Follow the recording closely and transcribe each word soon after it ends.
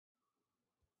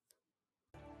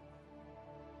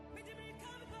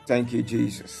Thank you,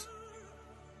 Jesus.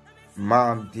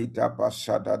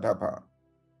 Mandidabashadadaba.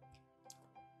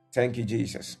 Thank you,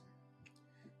 Jesus.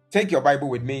 Take your Bible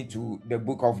with me to the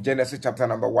book of Genesis chapter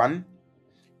number 1,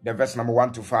 the verse number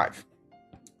 1 to 5.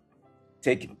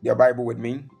 Take your Bible with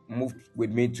me. Move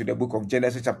with me to the book of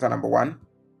Genesis chapter number 1,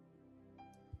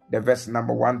 the verse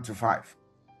number 1 to 5.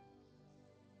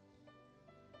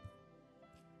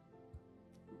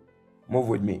 Move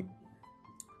with me.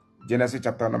 Genesis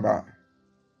chapter number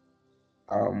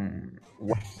 1,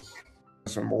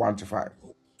 verse number 1 to 5.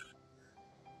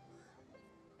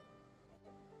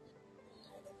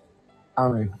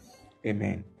 Amen.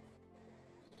 Amen.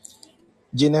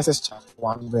 Genesis chapter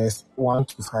 1, verse 1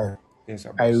 to 5. Yes,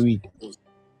 I read.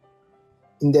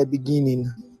 In the beginning,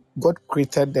 God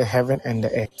created the heaven and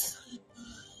the earth.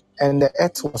 And the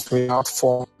earth was without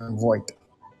form and void.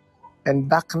 And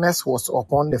darkness was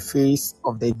upon the face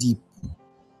of the deep.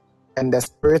 And the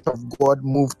Spirit of God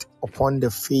moved upon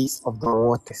the face of the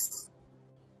waters.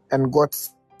 And God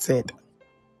said,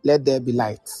 "Let there be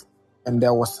light." And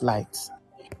there was light.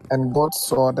 And God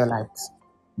saw the light,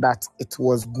 that it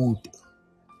was good.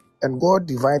 And God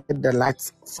divided the light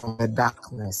from the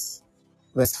darkness.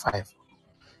 Verse 5.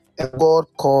 And God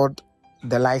called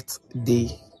the light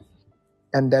day,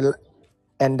 and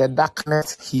the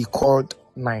darkness he called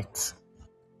night.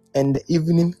 And the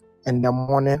evening and the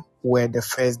morning were the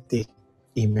first day.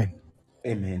 Amen.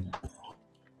 Amen.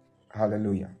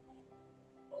 Hallelujah.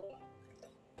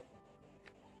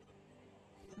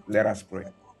 Let us pray.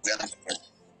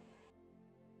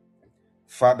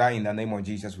 Father, in the name of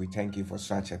Jesus, we thank you for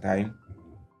such a time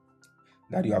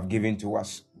that you have given to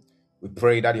us. We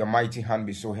pray that your mighty hand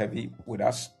be so heavy with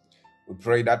us. We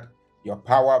pray that your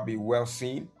power be well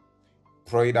seen.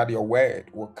 Pray that your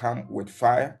word will come with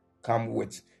fire, come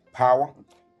with power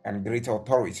and great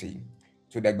authority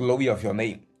to the glory of your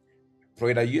name.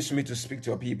 Pray that you use me to speak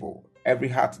to your people. Every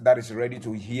heart that is ready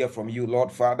to hear from you,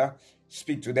 Lord Father,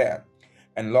 speak to them.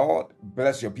 And Lord,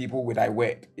 bless your people with thy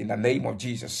word in the name of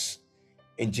Jesus.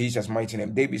 In Jesus' mighty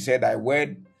name. David said, thy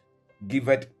word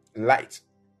giveth light.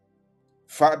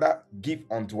 Father, give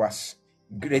unto us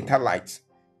greater light,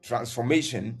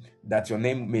 transformation, that your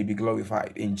name may be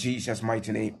glorified. In Jesus'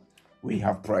 mighty name, we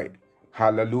have prayed.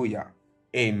 Hallelujah.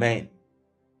 Amen.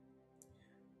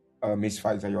 Miss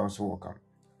Pfizer, you're also welcome.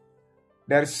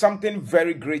 There is something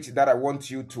very great that I want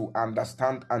you to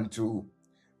understand and to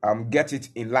get it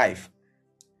in life.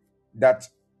 That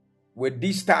with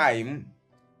this time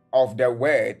of the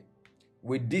word,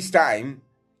 with this time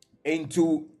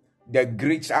into the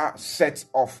greater set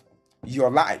of your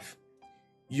life,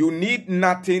 you need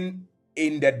nothing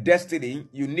in the destiny,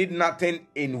 you need nothing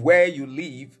in where you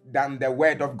live than the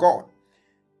word of God.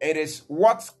 It is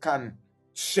what can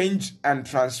change and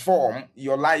transform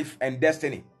your life and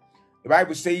destiny. The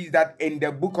Bible says that in the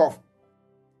book of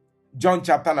John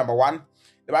chapter number 1,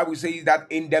 the Bible says that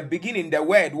in the beginning the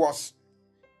word was,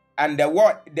 and the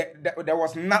word, there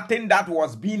was nothing that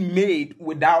was being made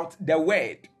without the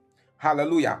word.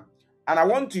 Hallelujah. And I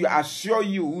want to assure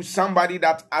you, somebody,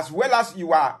 that as well as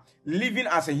you are living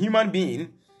as a human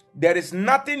being, there is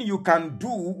nothing you can do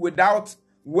without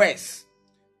words.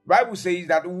 The Bible says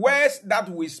that words that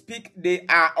we speak, they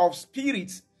are of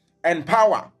spirit and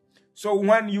power. So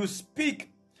when you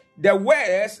speak, the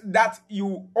words that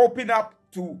you open up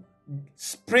to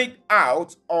speak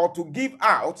out or to give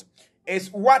out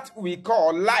is what we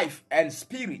call life and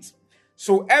spirit.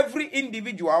 So every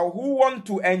individual who wants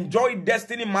to enjoy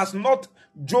destiny must not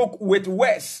joke with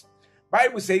words.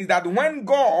 Bible says that when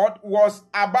God was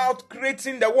about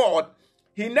creating the world,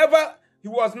 he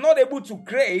was not able to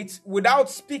create without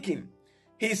speaking.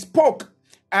 He spoke,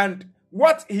 and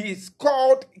what he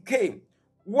called came.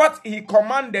 What he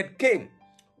commanded came.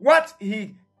 What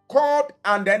he called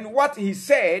and then what he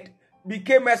said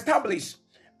became established.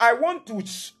 I want to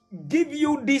give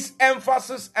you this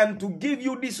emphasis and to give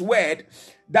you this word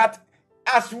that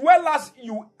as well as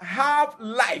you have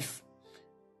life,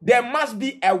 there must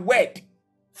be a word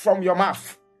from your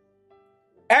mouth.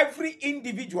 Every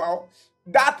individual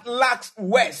that lacks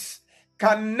words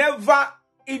can never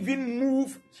even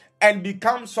move and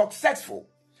become successful.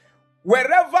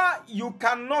 Wherever you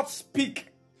cannot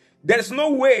speak, there's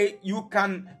no way you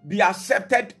can be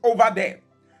accepted over there.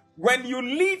 When you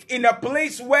live in a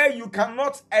place where you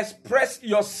cannot express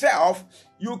yourself,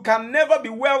 you can never be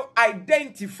well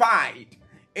identified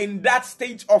in that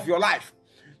stage of your life.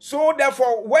 So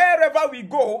therefore, wherever we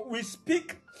go, we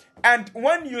speak. And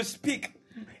when you speak,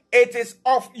 it is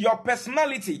of your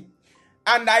personality.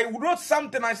 And I wrote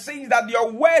something, I say that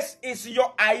your words is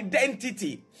your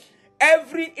identity.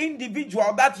 every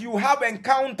individual that you have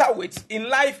encounter with in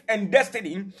life and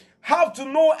destiny have to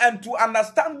know and to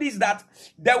understand this, that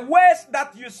the words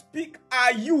that you speak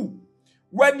are you.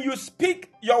 When you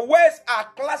speak, your words are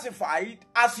classified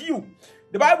as you.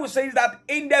 The Bible says that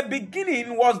in the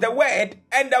beginning was the Word,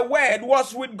 and the Word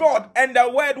was with God, and the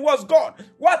Word was God.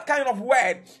 What kind of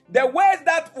word? The word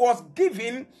that was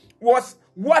given was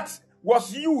what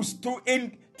was used to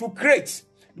create.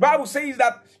 The Bible says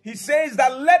that he says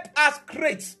that let us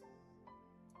create.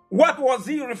 What was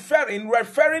he referring?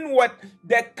 Referring with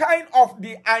the kind of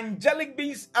the angelic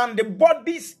beings and the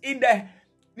bodies in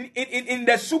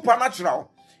the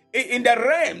supernatural, in the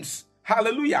realms.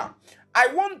 Hallelujah. I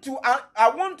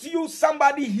want you,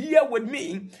 somebody here with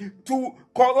me, to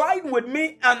collide with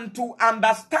me and to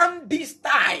understand this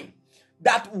time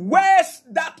that words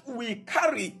that we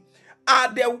carry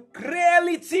are the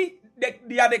reality,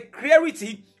 they are the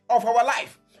clarity of our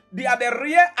life. They are the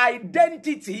real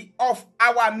identity of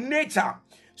our nature.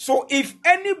 So if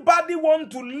anybody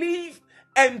want to live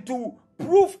and to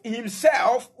prove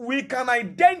himself, we can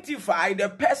identify the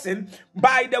person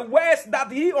by the words that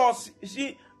he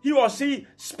or she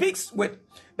speaks with.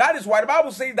 That is why the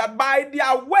Bible says that by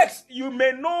their works you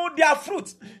may know their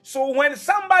fruit. So when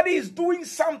somebody is doing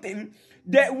something,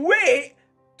 the way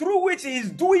through which he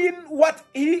is doing what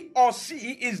he or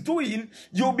she is doing,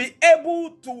 you'll be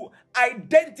able to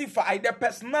identify the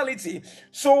personality.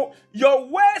 So your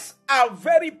words are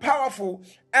very powerful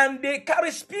and they carry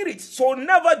spirit. So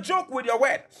never joke with your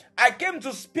word. I came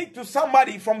to speak to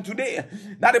somebody from today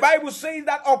that the Bible says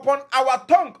that upon our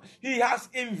tongue he has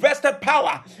invested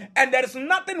power, and there is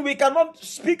nothing we cannot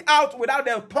speak out without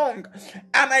the tongue.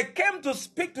 And I came to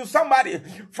speak to somebody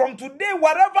from today,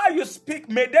 whatever you speak,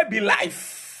 may there be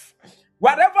life.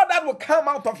 Whatever that will come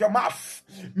out of your mouth,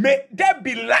 may there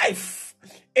be life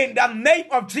in the name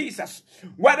of Jesus.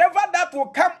 Whatever that will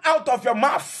come out of your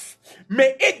mouth,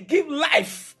 may it give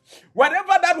life.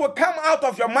 Whatever that will come out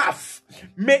of your mouth,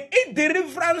 may it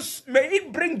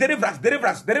bring deliverance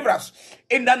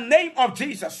in the name of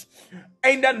Jesus.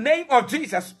 In the name of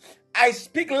Jesus, I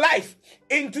speak life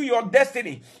into your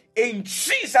destiny in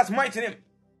Jesus' mighty name.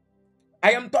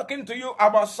 I am talking to you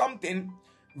about something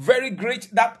very great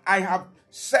that I have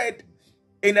said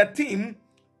in a team,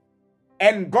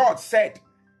 and God said,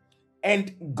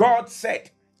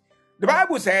 the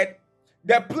Bible said,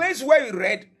 the place where we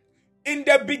read, in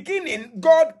the beginning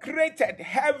God created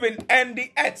heaven and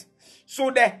the earth.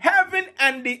 So the heaven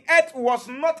and the earth was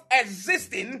not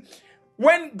existing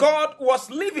when God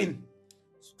was living.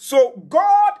 So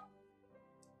God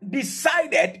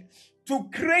decided to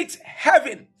create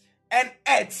heaven and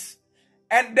earth.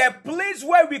 And the place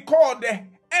where we call the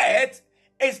earth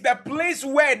is the place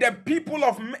where the people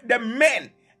of the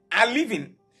men are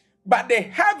living. But the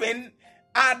heaven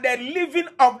are the living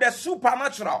of the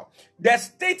supernatural, the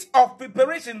state of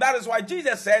preparation. That is why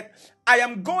Jesus said, I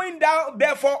am going down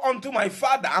therefore unto my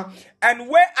Father, and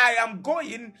where I am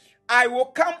going, I will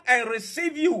come and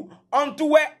receive you unto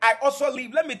where I also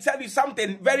live. Let me tell you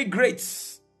something very great.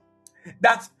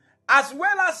 That as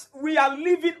well as we are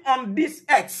living on this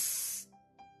earth,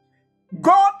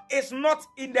 God is not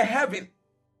in the heaven.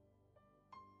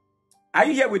 Are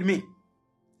you here with me?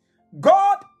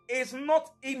 God is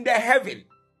not in the heaven.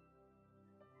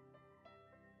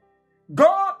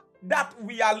 God that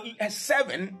we are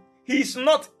serving, he is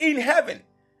not in heaven,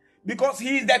 because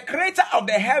he is the creator of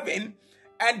the heaven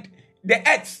and the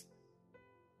earth.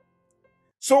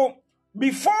 So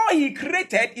before he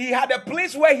created, he had a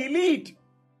place where he lived.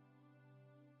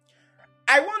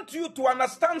 I want you to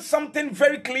understand something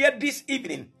very clear this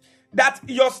evening, that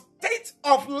your state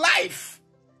of life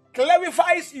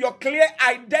clarifies your clear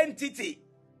identity,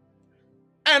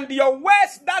 and the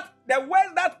words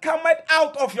that come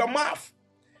out of your mouth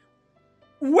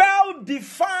well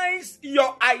defines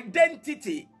your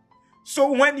identity.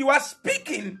 So when you are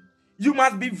speaking, you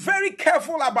must be very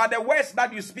careful about the words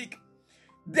that you speak.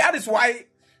 That is why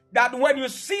that when you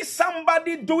see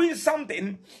somebody doing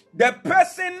something, the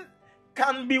person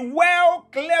can be well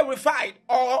clarified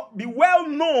or be well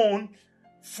known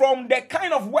from the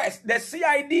kind of words. The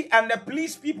CID and the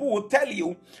police people will tell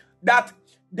you that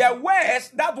the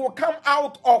words that will come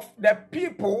out of the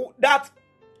people that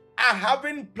are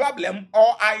having problem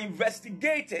or are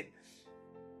investigated,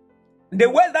 the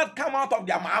words that come out of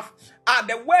their mouth are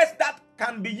the words that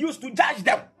can be used to judge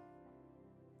them.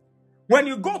 When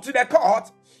you go to the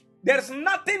court, there's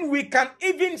nothing we can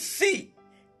even see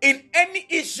in any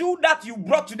issue that you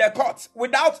brought to the court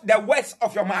without the words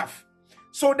of your mouth.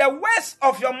 So the words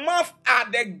of your mouth are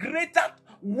the greater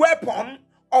weapon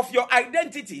of your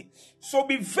identity. So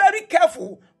be very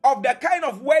careful of the kind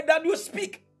of word that you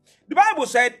speak. The Bible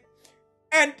said,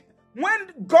 and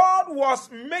when God was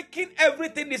making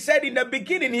everything, he said in the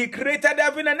beginning, he created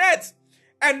heaven and earth.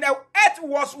 And the earth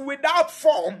was without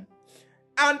form,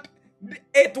 and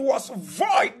it was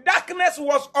void. Darkness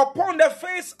was upon the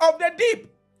face of the deep.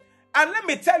 And let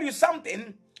me tell you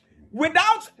something.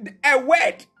 Without a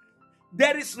word,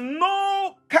 there is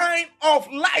no kind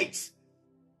of light.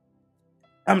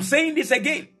 I'm saying this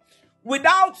again.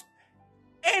 Without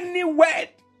any word,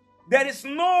 there is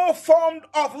no form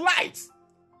of light.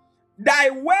 Thy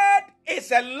word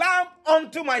is a lamp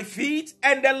unto my feet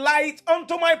and a light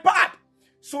unto my path.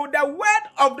 So the word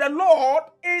of the Lord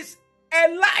is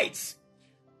a light.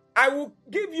 I will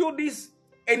give you this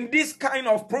in this kind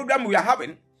of program we are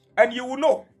having, and you will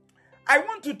know. I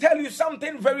want to tell you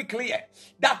something very clear,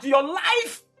 that your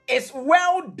life is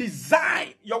well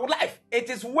designed. Your life, it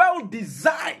is well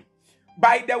designed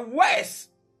by the words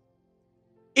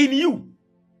in you.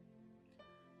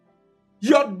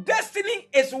 Your destiny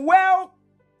is well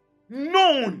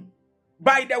known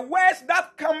by the words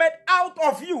that cometh out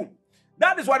of you.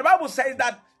 That is what the Bible says,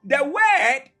 that the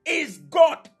word is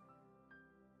God.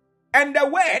 And the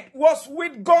word was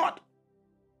with God.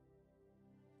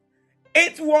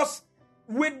 It was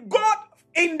with God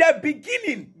in the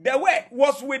beginning. The word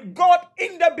was with God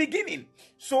in the beginning.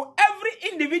 So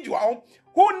every individual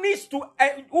who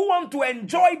want to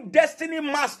enjoy destiny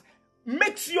must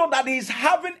make sure that he is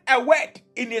having a word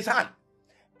in his hand,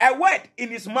 a word in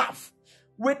his mouth.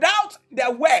 Without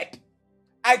the word,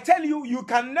 I tell you, you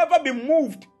can never be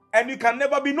moved and you can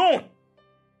never be known.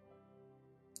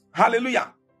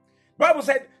 Hallelujah. The Bible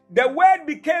said, the word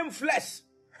became flesh.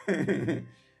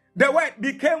 The word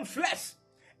became flesh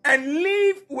and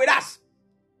lived with us.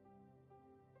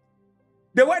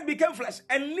 The word became flesh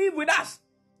and lived with us.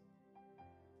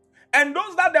 And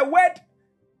those that the word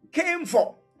came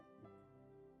for,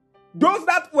 those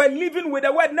that were living with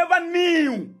the word, never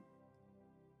knew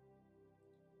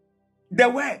the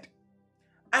word.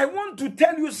 I want to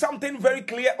tell you something very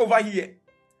clear over here,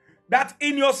 that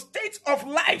in your state of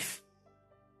life,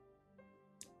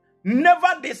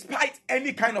 never despite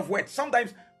any kind of word.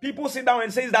 Sometimes people sit down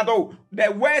and say that, oh,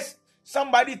 the words,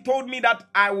 somebody told me that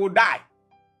I will die.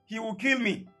 He will kill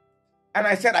me. And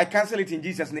I said, I cancel it in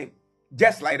Jesus' name.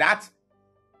 Just like that.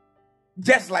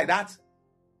 Just like that.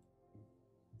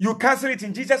 You cancel it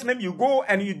in Jesus' name. You go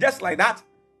and you just like that.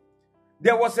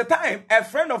 There was a time, a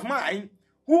friend of mine,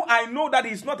 who I know that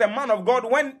he's not a man of God,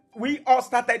 when we all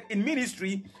started in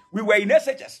ministry, we were in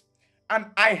SHS. And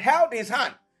I held his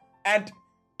hand and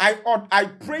I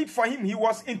prayed for him. He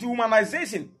was into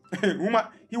humanization.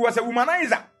 He was a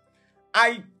womanizer.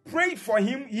 I prayed for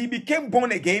him. He became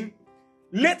born again.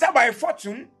 Later, by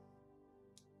fortune,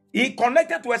 he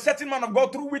connected to a certain man of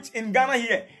God, through which in Ghana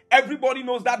here, everybody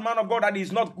knows that man of God that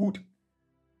is not good.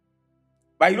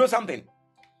 But you know something?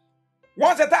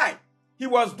 Once a time, he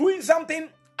was doing something,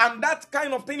 and that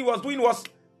kind of thing he was doing was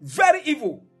very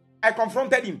evil. I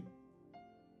confronted him.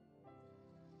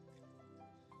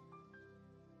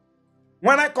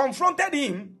 When I confronted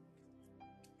him,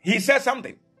 he said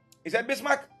something. He said,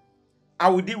 Bismark, I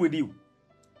will deal with you.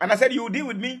 And I said, you will deal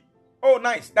with me? Oh,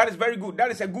 nice. That is very good.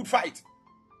 That is a good fight.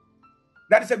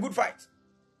 That is a good fight.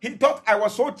 He thought I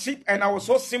was so cheap and I was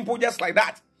so simple, just like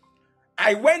that.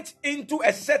 I went into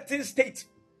a certain state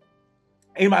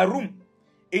in my room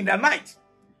in the night.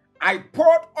 I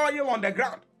poured oil on the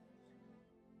ground.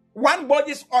 One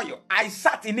body's oil. I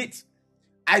sat in it.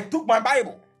 I took my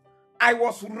Bible. I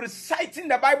was reciting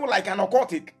the Bible like an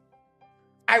occultic.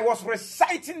 I was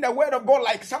reciting the word of God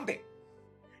like something.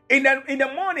 In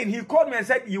the morning, he called me and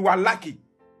said, you are lucky.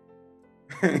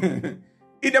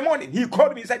 In the morning, he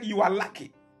called me and said, you are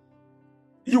lucky.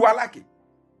 You are lucky.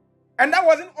 And that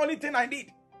wasn't the only thing I did.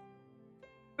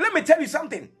 Let me tell you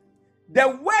something. The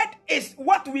word is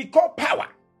what we call power.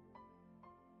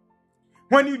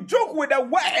 When you joke with the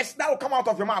words that will come out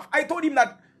of your mouth, I told him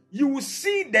that you will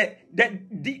see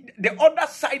the other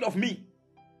side of me.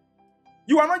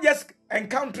 You are not just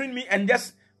encountering me and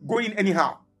just going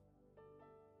anyhow.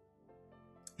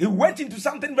 He went into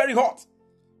something very hot.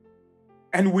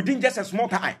 And within just a small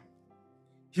time,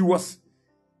 he was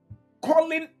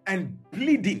calling and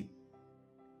pleading.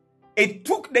 It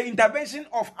took the intervention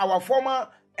of our former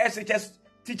SHS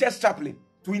teacher's chaplain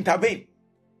to intervene.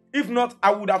 If not,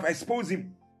 I would have exposed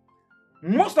him.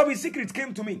 Most of his secrets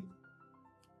came to me.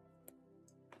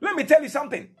 Let me tell you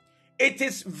something. It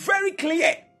is very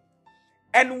clear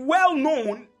and well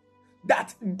known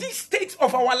that these states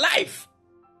of our life,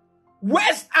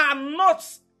 words are not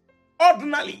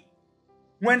ordinary.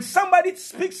 When somebody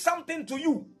speaks something to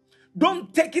you,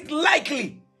 don't take it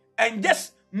lightly and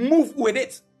just move with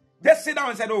it. Just sit down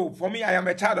and say, oh, for me, I am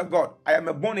a child of God. I am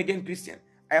a born-again Christian.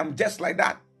 I am just like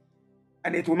that.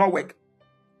 And it will not work.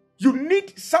 You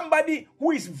need somebody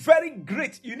who is very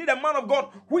great. You need a man of God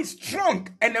who is strong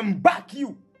and then back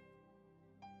you.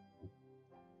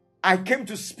 I came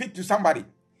to speak to somebody.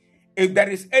 If there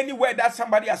is any word that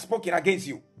somebody has spoken against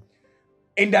you,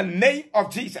 in the name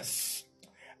of Jesus,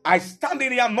 I stand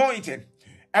in the anointing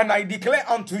and I declare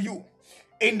unto you,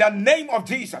 in the name of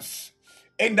Jesus,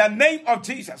 in the name of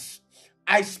Jesus,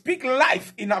 I speak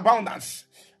life in abundance.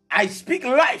 I speak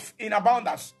life in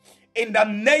abundance. In the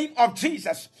name of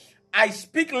Jesus, I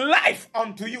speak life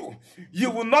unto you. You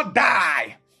will not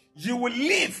die. You will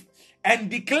live and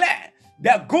declare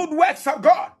the good works of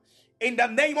God. In the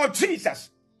name of Jesus.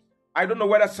 I don't know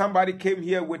whether somebody came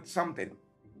here with something.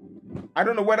 I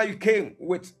don't know whether you came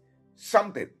with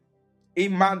something.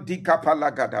 Iman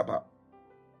dikapalagadaba.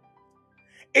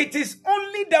 It is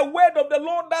only the word of the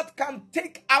Lord that can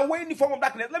take away any form of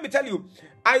darkness. Let me tell you,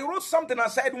 I wrote something and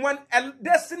said, when a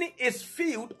destiny is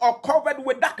filled or covered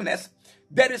with darkness,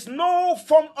 there is no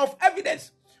form of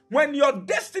evidence. When your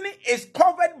destiny is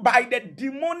covered by the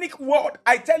demonic word,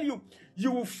 I tell you,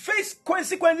 you will face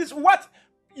consequences.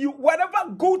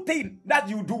 Whatever good thing that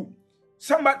you do,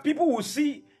 people will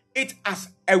see it as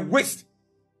a waste.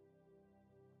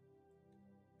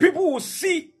 People will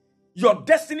see your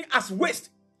destiny as waste.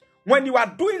 When you are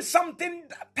doing something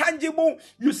tangible,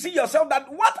 you see yourself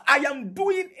that what I am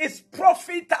doing is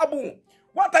profitable.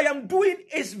 What I am doing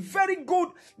is very good,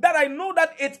 that I know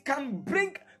that it can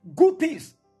bring good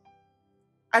things.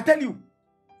 I tell you,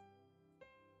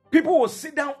 people will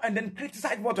sit down and then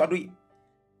criticize what you are doing.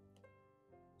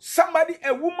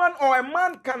 A woman or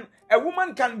a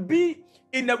woman can be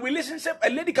in a relationship,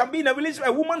 a lady can be in a relationship,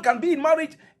 a woman can be in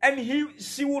marriage, and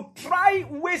she will try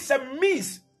ways and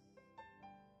means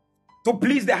to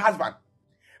please the husband.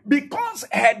 Because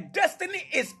her destiny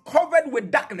is covered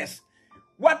with darkness,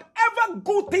 whatever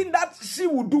good thing that she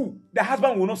will do, the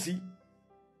husband will not see.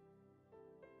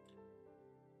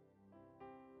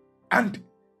 And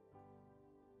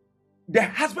the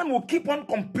husband will keep on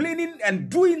complaining and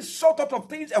doing sort of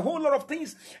things, a whole lot of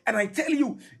things. And I tell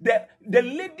you, the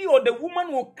lady or the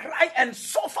woman will cry and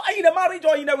suffer in a marriage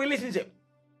or in a relationship.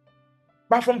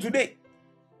 But from today,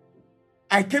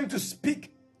 I came to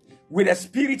speak with the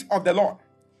Spirit of the Lord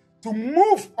to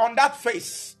move on that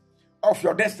face of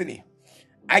your destiny.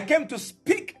 I came to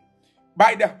speak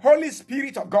by the Holy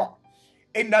Spirit of God.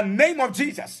 In the name of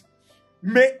Jesus,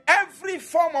 may every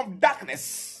form of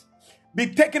darkness be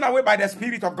taken away by the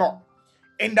Spirit of God.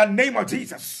 In the name of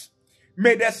Jesus,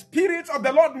 may the Spirit of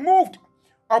the Lord move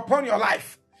upon your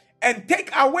life and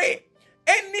take away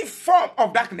any form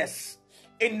of darkness.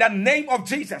 In the name of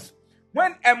Jesus,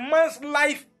 when a man's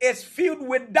life is filled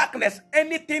with darkness,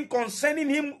 anything concerning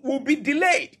him will be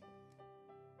delayed.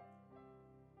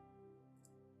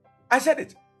 I said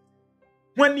it.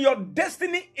 When your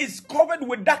destiny is covered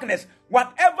with darkness,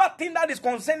 whatever thing that is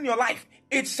concerning your life,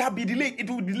 it shall be delayed. It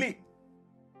will delay.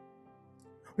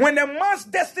 When a man's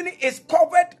destiny is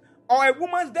covered, or a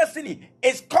woman's destiny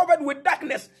is covered with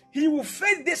darkness, he will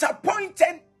face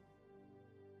disappointment.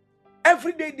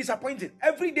 Every day disappointed.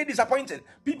 Every day disappointed.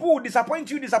 People will disappoint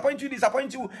you.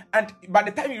 And by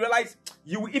the time you realize,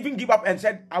 you will even give up and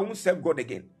say, I won't serve God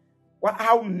again.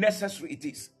 How necessary it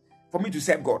is for me to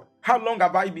serve God. How long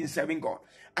have I been serving God?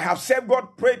 I have served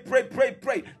God, pray.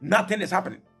 Nothing is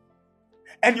happening.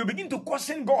 And you begin to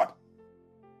question God.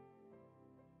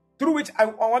 Through which I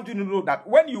want you to know that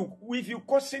if you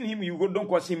question him, you don't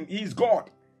question him. He is God.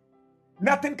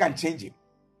 Nothing can change him.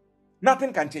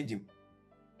 Nothing can change him.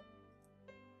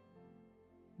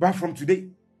 But from today,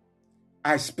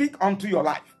 I speak unto your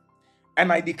life,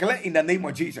 and I declare in the name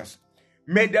of Jesus,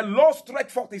 may the Lord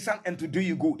stretch forth his hand and to do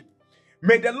you good.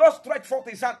 May the Lord stretch forth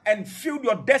his hand and fill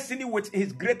your destiny with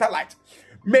his greater light.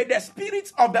 May the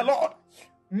Spirit of the Lord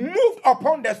move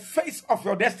upon the face of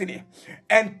your destiny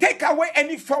and take away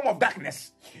any form of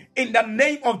darkness in the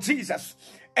name of Jesus.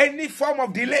 Any form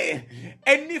of delay,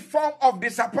 any form of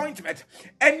disappointment,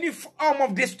 any form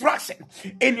of distraction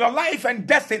in your life and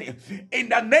destiny, in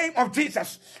the name of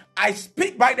Jesus, I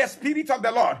speak by the Spirit of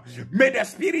the Lord. May the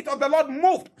Spirit of the Lord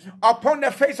move upon the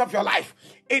face of your life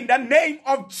in the name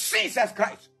of Jesus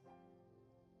Christ.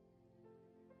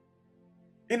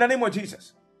 In the name of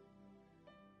Jesus.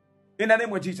 In the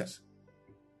name of Jesus.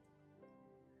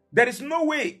 There is no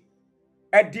way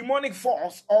a demonic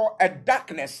force or a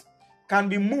darkness can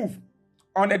be moved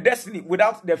on a destiny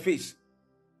without the face.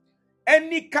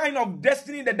 Any kind of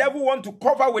destiny the devil wants to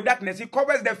cover with darkness, he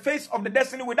covers the face of the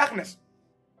destiny with darkness.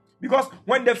 Because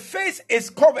when the face is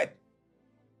covered,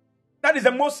 That is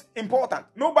the most important.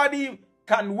 Nobody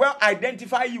can well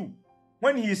identify you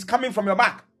when he is coming from your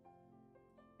back.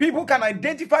 People can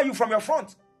identify you from your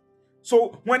front.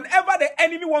 So whenever the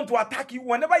enemy want to attack you,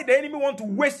 whenever the enemy want to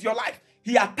waste your life,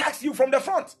 he attacks you from the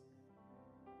front.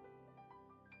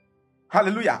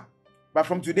 Hallelujah. But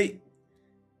from today,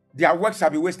 their works shall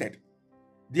be wasted.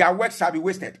 Their works shall be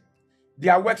wasted.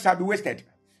 Their works shall be wasted.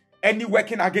 Any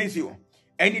working against you,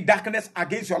 any darkness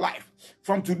against your life,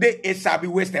 from today it shall be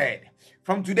wasted.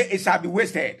 From today it shall be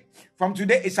wasted. From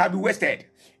today it shall be wasted.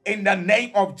 In the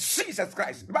name of Jesus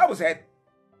Christ. The Bible said,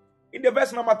 in the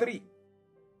verse number 3,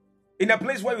 in the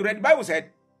place where we read, the Bible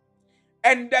said,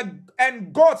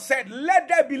 and God said, let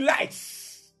there be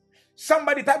lights.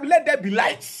 Somebody type, let there be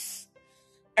lights.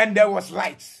 And there was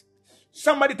lights.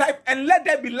 Somebody type, and let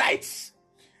there be lights.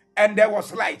 And there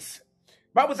was lights.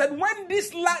 Bible said, when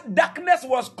this darkness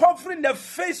was covering the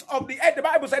face of the earth, the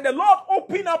Bible said, the Lord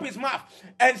opened up his mouth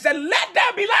and said, let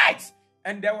there be light.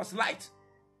 And there was light.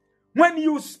 When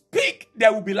you speak,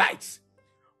 there will be light.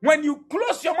 When you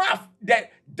close your mouth, the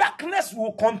darkness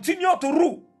will continue to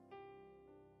rule.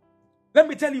 Let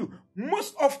me tell you,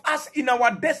 most of us in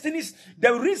our destinies,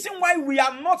 the reason why we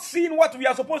are not seeing what we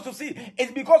are supposed to see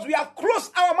is because we have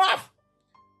closed our mouth.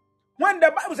 When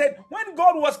the Bible said, when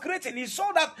God was creating, he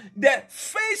saw that the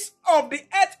face of the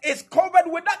earth is covered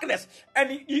with darkness.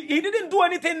 And he didn't do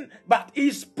anything, but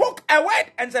he spoke a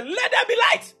word and said, let there be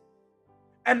light.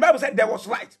 And the Bible said there was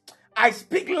light. I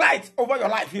speak light over your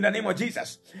life in the name of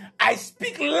Jesus. I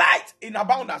speak light in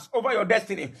abundance over your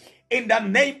destiny in the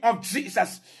name of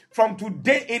Jesus. From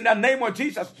today, in the name of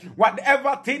Jesus,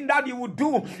 whatever thing that you will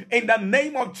do in the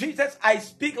name of Jesus, I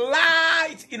speak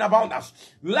light in abundance.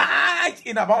 Light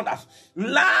in abundance.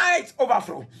 Light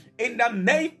overflow in the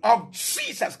name of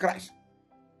Jesus Christ.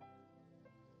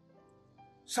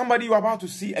 Somebody, you are about to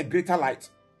see a greater light.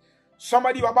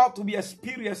 Somebody, you are about to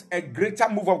experience a greater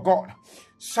move of God.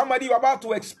 Somebody, you are about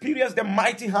to experience the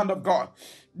mighty hand of God.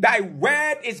 Thy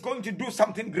word is going to do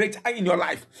something great in your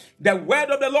life. The word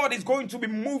of the Lord is going to be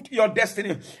moved your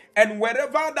destiny. And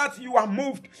wherever that you are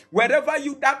moved, wherever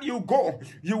that you go,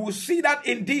 you will see that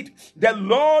indeed the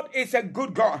Lord is a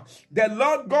good God. The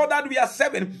Lord God that we are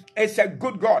serving is a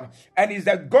good God. And is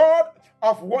the God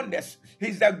of wonders.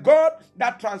 He's the God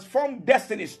that transforms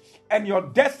destinies. And your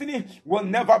destiny will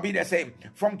never be the same.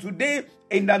 From today,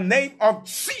 in the name of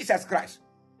Jesus Christ.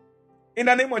 In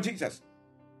the name of Jesus.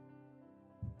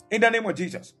 In the name of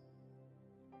Jesus.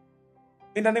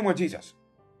 In the name of Jesus.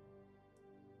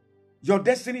 Your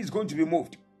destiny is going to be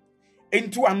moved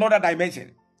into another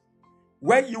dimension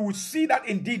where you will see that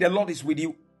indeed the Lord is with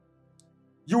you.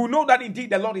 You will know that indeed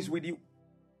the Lord is with you.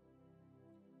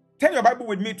 Turn your Bible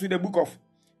with me to the book of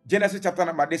Genesis chapter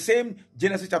number, the same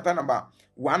Genesis chapter number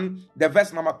 1, the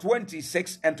verse number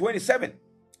 26 and 27.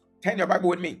 Turn your Bible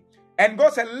with me. And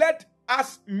God said, let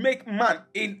us make man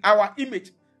in our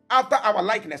image, after our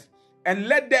likeness, and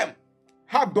let them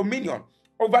have dominion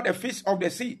over the fish of the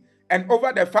sea, and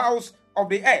over the fowls of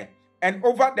the air, and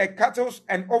over the cattle,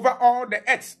 and over all the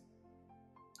earth,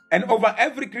 and over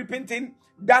every creeping thing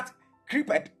that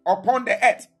creepeth upon the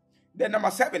earth. Then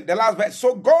number 7, the last verse.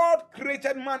 So God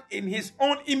created man in his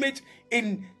own image,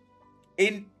 in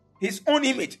his own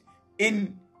image.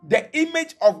 In the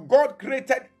image of God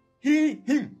created he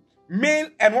him. Male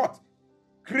and what?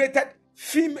 Created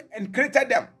female and created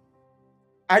them.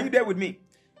 Are you there with me?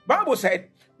 Bible said,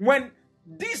 when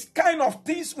these kind of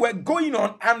things were going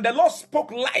on and the Lord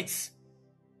spoke lights,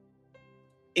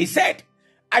 he said,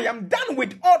 I am done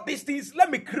with all these things.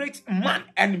 Let me create man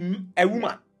and a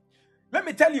woman. Let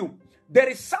me tell you, there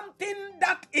is something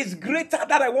that is greater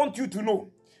that I want you to know.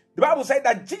 The Bible said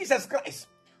that Jesus Christ,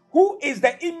 who is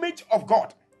the image of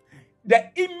God, the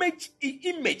image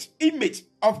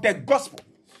of the gospel,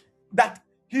 that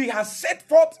he has set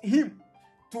forth him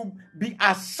to be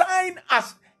assigned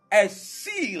as a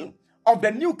seal of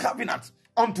the new covenant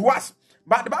unto us.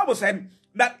 But the Bible said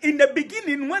that in the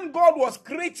beginning, when God was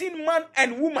creating man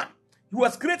and woman, he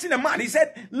was creating a man. He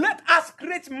said, let us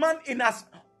create man in us,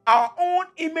 our own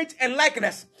image and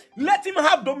likeness. Let him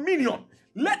have dominion.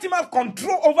 Let him have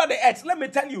control over the earth. Let me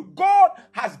tell you, God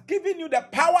has given you the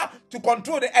power to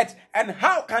control the earth. And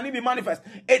how can it be manifest?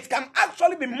 It can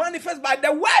actually be manifest by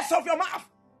the words of your mouth.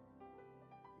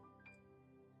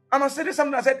 And I said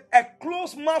something, I said, a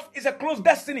closed mouth is a closed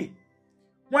destiny.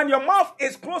 When your mouth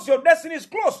is closed, your destiny is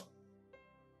closed.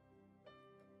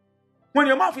 When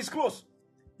your mouth is closed,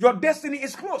 your destiny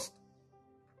is closed.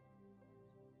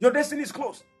 Your destiny is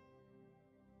closed.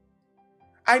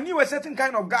 I knew a certain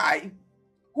kind of guy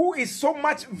who is so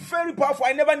much very powerful.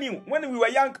 I never knew when we were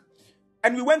young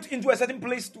and we went into a certain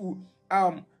place to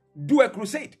do a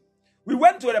crusade. We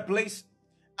went to the place,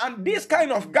 and this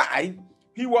kind of guy,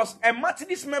 he was a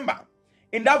Methodist member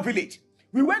in that village.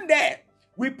 We went there.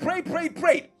 We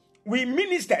prayed. We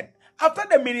ministered. After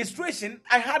the ministration,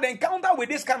 I had an encounter with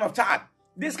this kind of child,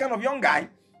 this kind of young guy,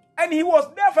 and he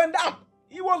was deaf and dumb.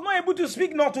 He was not able to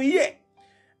speak nor to hear.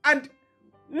 And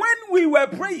when we were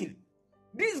praying,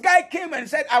 this guy came and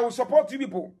said, I will support you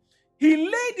people. He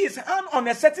laid his hand on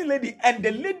a certain lady, and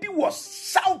the lady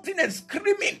was shouting and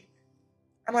screaming.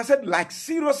 And I said, like,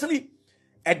 seriously,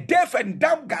 a deaf and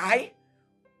dumb guy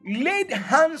laid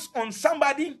hands on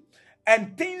somebody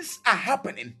and things are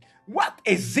happening. What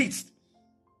is it?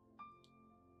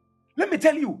 Let me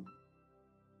tell you,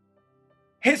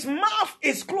 his mouth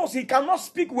is closed. He cannot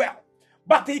speak well,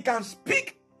 but he can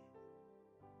speak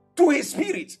to his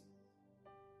spirit.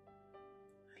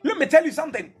 Let me tell you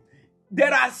something.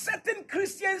 There are certain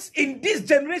Christians in this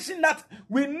generation that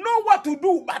we know what to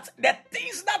do, but the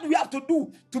things that we have to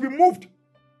do to be moved,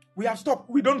 we have stopped.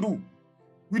 We don't do.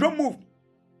 We don't move.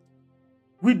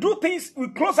 We do things, we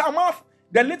close our mouth.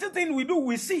 The little thing we do,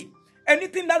 we see.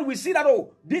 Anything that we see that,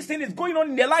 oh, this thing is going on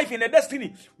in their life, in their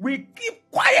destiny, we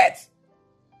keep quiet.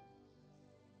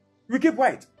 We keep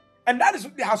quiet. And that is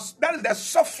the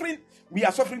suffering we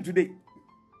are suffering today.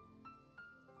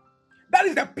 That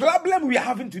is the problem we are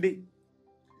having today.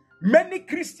 Many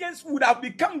Christians would have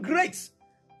become great,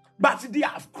 but they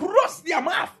have crossed their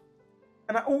mouth.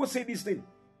 And I always say this thing,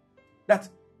 that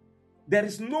there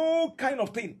is no kind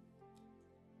of thing.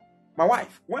 My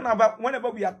wife, whenever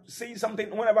we are saying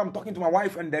something, whenever I'm talking to my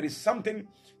wife and there is something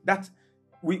that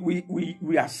we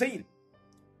are saying,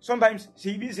 sometimes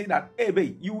she even say that, hey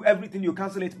babe, you everything you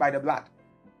cancel it by the blood.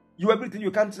 You everything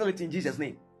you cancel it in Jesus'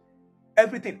 name.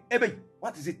 Everything. Hey babe,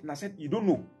 what is it? And I said, you don't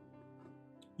know.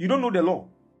 You don't know the law.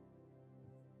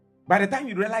 By the time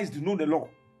you realize you know the law,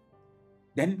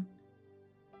 then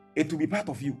it will be part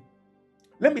of you.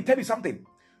 Let me tell you something.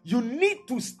 You need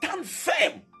to stand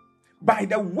firm by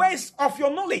the words of your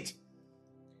knowledge.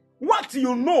 What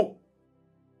you know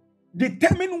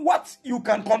determine what you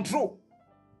can control.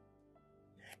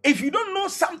 If you don't know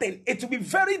something, it will be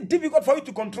very difficult for you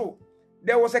to control.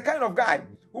 There was a kind of guy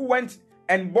who went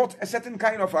and bought a certain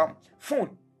kind of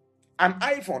phone, an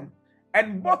iPhone,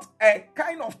 and bought a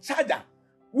kind of charger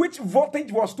which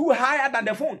voltage was too higher than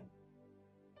the phone.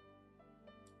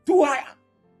 Too higher.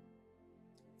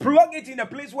 Plug it in a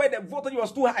place where the voltage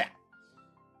was too higher.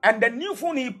 And the new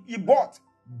phone he bought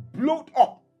blew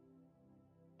up.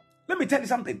 Let me tell you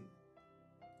something.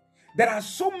 There are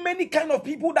so many kind of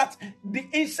people that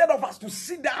instead of us to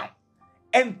sit down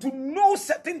and to know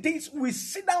certain things, we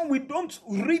sit down, we don't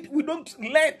read, we don't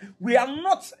learn. We are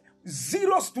not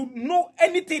zealous to know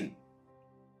anything.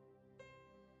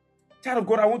 Child of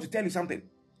God, I want to tell you something.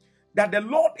 That the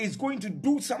Lord is going to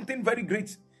do something very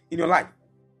great in your life.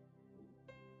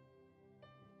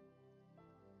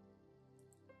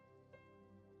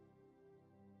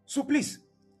 So please,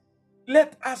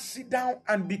 let us sit down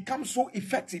and become so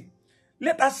effective.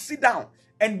 Let us sit down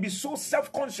and be so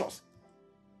self-conscious.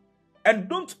 And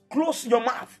don't close your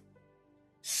mouth.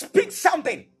 Speak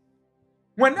something.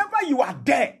 Whenever you are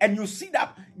there and you see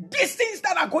that these things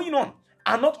that are going on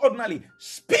are not ordinary,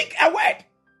 speak a word.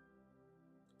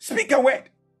 Speak a word.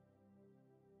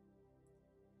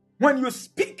 When you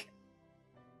speak,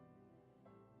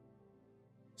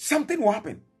 something will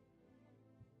happen.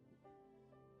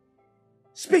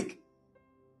 Speak.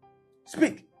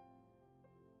 Speak.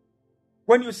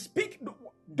 When you speak,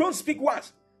 don't speak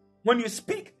once. When you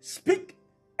speak, speak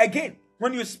again.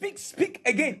 When you speak, speak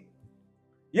again.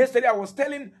 Yesterday I was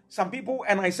telling some people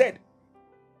and I said,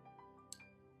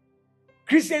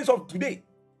 Christians of today,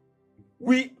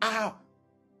 we are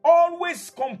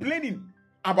always complaining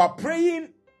about praying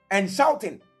and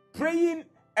shouting, praying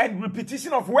and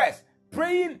repetition of words,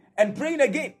 praying and praying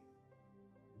again.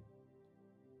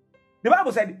 The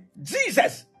Bible said,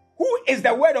 Jesus, who is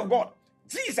the Word of God,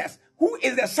 Jesus, who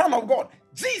is the Son of God,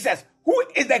 Jesus, who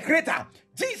is the Creator,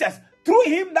 Jesus, through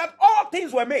him that all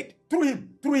things were made, through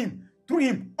him,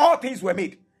 all things were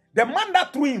made. The man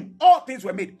that through him, all things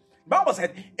were made. The Bible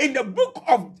said in the book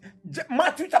of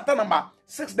Matthew chapter number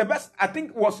 6, the verse I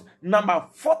think was number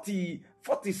 40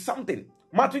 something.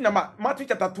 Matthew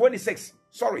chapter 26.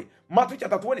 Sorry, Matthew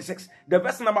chapter 26, the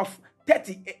verse number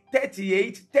 30,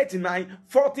 38, 39,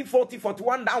 40,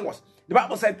 41 downwards. The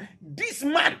Bible said, this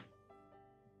man,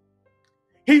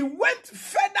 he went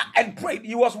further and prayed.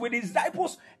 He was with his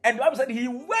disciples, and the Bible said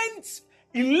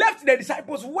he left the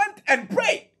disciples, went and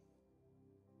prayed.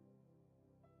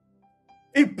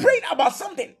 He prayed about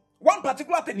something, one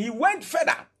particular thing. He went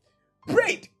further,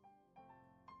 prayed.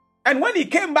 And when he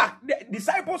came back, the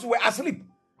disciples were asleep.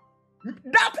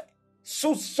 That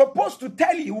So supposed to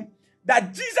tell you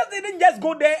that Jesus didn't just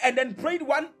go there and then prayed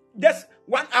just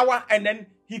 1 hour and then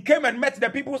he came and met the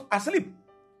people asleep.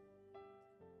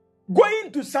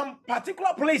 Going to some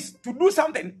particular place to do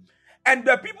something, and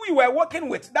the people you were working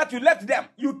with that you left them,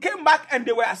 you came back and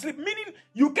they were asleep, meaning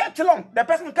you kept long. The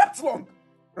person kept long,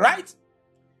 right?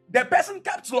 The person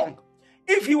kept long.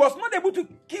 If he was not able to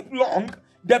keep long,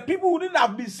 the people wouldn't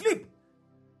have been asleep.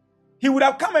 He would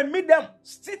have come and meet them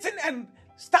sitting and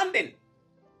standing.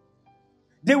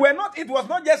 It was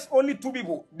not just only 2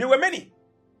 people, there were many.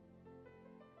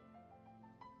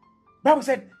 Bible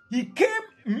said he came,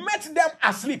 met them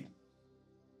asleep,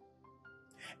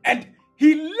 and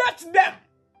he left them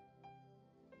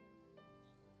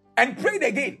and prayed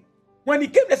again. When he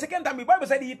came the second time, the Bible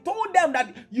said he told them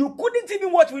that you couldn't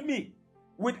even watch with me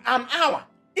with an hour,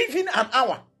 even an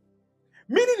hour.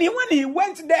 Meaning when he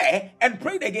went there and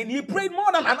prayed again, he prayed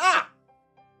more than an hour.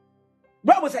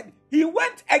 Bible said he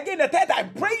went again the third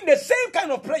time, praying the same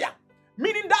kind of prayer.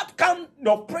 Meaning that kind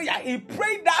of prayer, he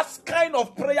prayed that kind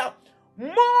of prayer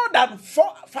more than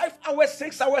 4, 5 hours,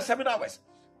 6 hours, 7 hours.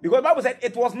 Because the Bible said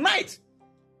it was night.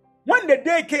 When the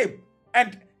day came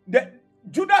and the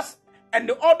Judas and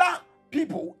the other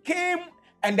people came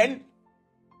and then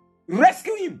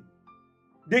rescued him.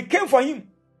 They came for him.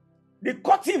 They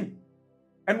caught him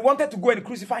and wanted to go and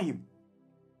crucify him.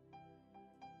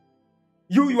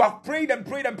 You have prayed and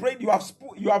prayed and prayed. You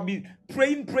have been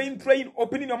praying,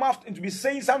 opening your mouth and to be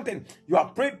saying something. You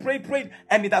have prayed,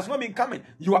 and it has not been coming.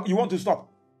 You want to stop.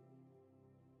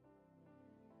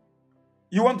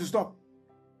 You want to stop.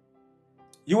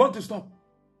 You want to stop.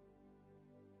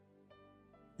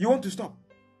 You want to stop.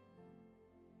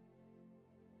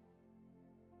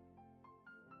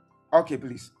 Okay,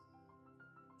 please.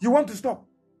 You want to stop.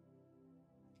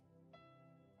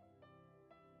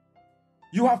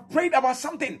 You have prayed about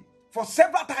something for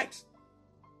several times,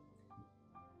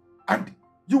 and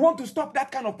you want to stop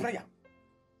that kind of prayer.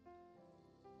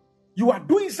 You are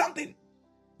doing something.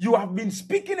 You have been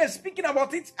speaking and speaking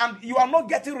about it, and you are not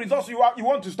getting results. You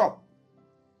want to stop.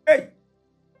 Hey,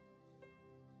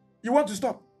 you want to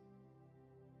stop.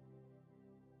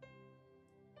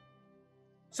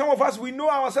 Some of us, we know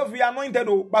ourselves, we are anointed,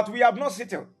 but we have not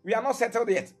settled. We are not settled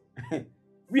yet.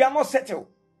 We are not settled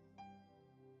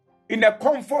in the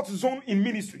comfort zone in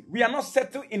ministry. We are not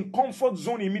settled in comfort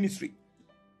zone in ministry.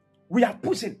 We are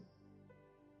pushing.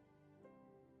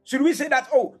 Should we say that,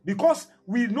 because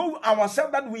we know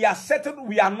ourselves that we are settled,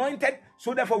 we are anointed,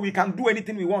 so therefore we can do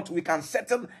anything we want. We can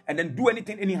settle and then do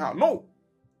anything anyhow. No.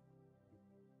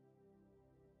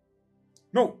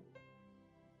 No.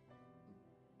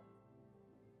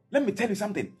 Let me tell you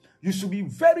something. You should be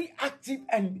very active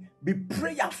and be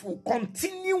prayerful.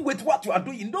 Continue with what you are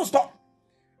doing. Don't stop.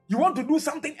 You want to do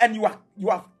something and you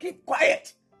have keep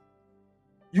quiet.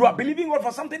 You are believing God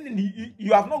for something and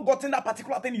you have not gotten that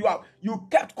particular thing. You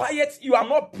kept quiet. You are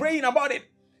not praying about it.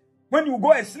 When you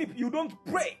go and sleep, you don't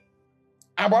pray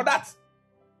about that.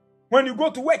 When you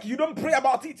go to work, you don't pray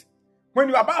about it. When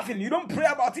you are bathing, you don't pray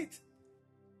about it.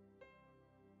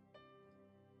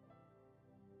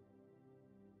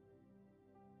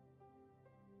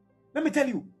 Let me tell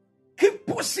you, keep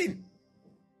pushing.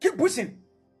 Keep pushing.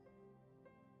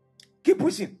 Keep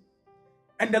pushing.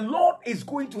 And the Lord is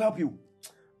going to help you.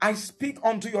 I speak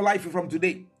unto your life from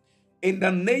today. In the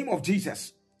name of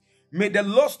Jesus. May the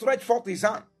Lord stretch forth his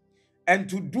hand and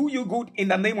to do you good in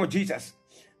the name of Jesus.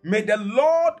 May the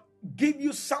Lord give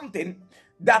you something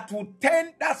that will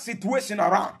turn that situation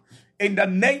around in the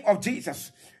name of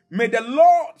Jesus. May the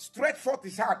Lord stretch forth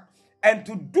his hand and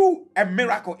to do a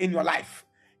miracle in your life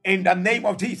in the name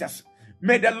of Jesus.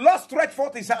 May the Lord stretch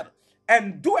forth his hand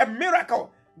and do a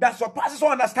miracle that surpasses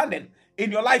all understanding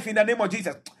in your life in the name of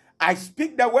Jesus. I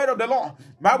speak the word of the Lord.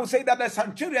 Bible says that the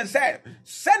centurion said,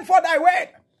 send for thy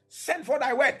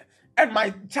word, and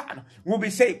my child will be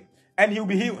saved and he will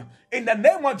be healed. In the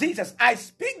name of Jesus, I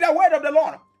speak the word of the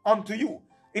Lord unto you.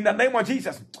 In the name of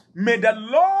Jesus, may the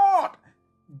Lord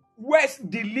words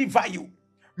deliver you.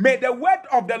 May the word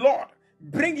of the Lord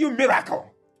bring you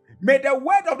miracle. May the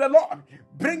word of the Lord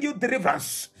bring you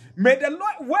deliverance. May the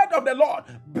word of the Lord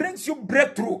brings you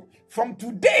breakthrough from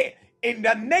today in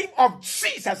the name of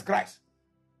Jesus Christ.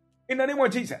 In the name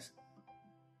of Jesus.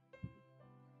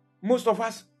 Most of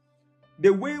us,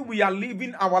 the way we are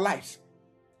living our lives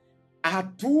are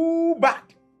too bad.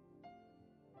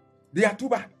 They are too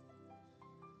bad.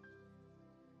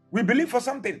 We believe for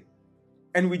something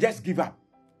and we just give up.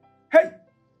 Hey,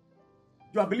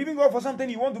 you are believing God for something,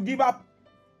 you want to give up.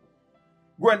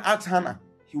 Go and ask Hannah.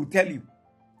 He will tell you.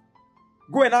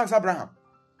 Go and ask Abraham.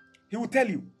 He will tell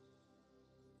you.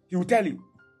 He will tell you.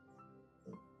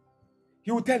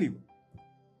 He will tell you.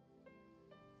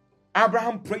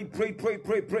 Abraham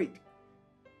prayed.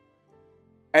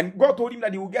 And God told him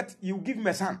that he will give him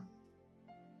a son.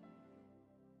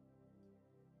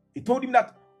 He told him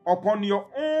that upon your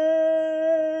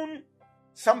own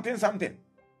something,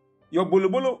 your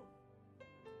bolobolo,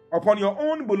 upon your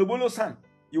own bolobolo son,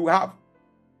 you will have.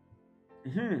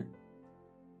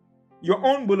 Your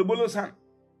own bolobolo son.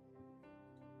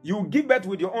 You will give birth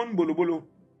with your own bolobolo.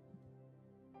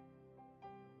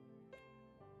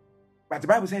 But the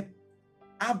Bible said,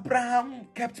 Abraham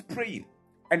kept praying,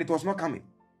 and it was not coming.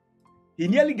 He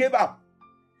nearly gave up,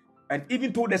 and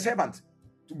even told the servant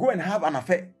to go and have an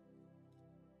affair.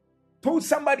 Told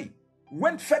somebody,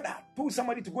 went further, told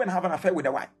somebody to go and have an affair with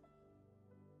the wife.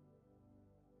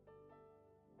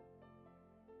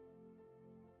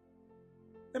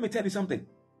 Let me tell you something.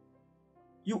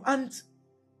 You aren't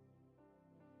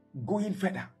going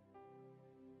further.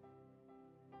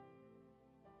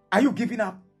 Are you giving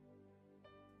up?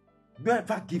 Don't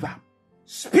ever give up.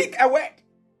 Speak a word.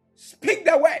 Speak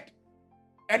the word.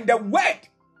 And the word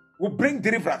will bring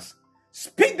deliverance.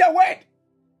 Speak the word.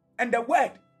 And the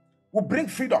word will bring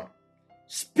freedom.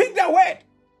 Speak the word.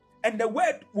 And the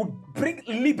word will bring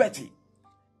liberty.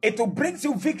 It will bring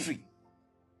you victory.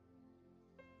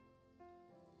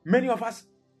 Many of us,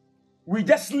 we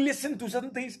just listen to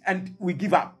certain things and we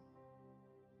give up.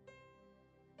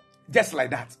 Just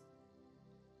like that.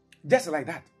 Just like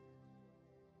that.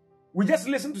 We just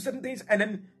listen to certain things and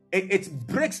then it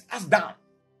breaks us down.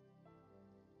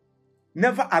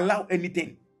 Never allow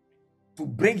anything to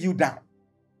bring you down.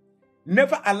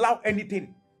 Never allow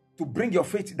anything to bring your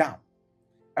faith down.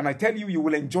 And I tell you, you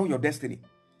will enjoy your destiny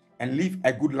and live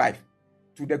a good life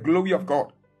to the glory of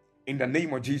God. In the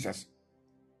name of Jesus,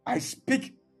 I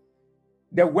speak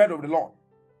the word of the Lord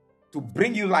to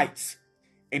bring you lights.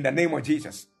 In the name of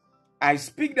Jesus, I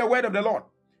speak the word of the Lord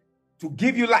to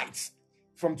give you lights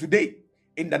from today.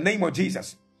 In the name of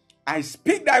Jesus, I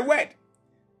speak thy word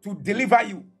to deliver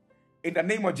you. In the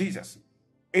name of Jesus.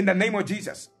 In the name of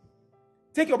Jesus.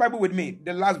 Take your Bible with me,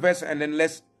 the last verse, and then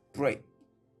let's pray.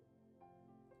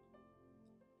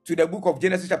 To the book of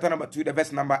Genesis chapter number 2, the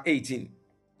verse number 18.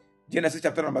 Genesis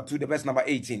chapter number 2, the verse number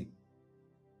 18.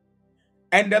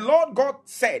 And the Lord God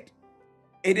said,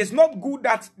 it is not good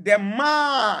that the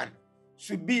man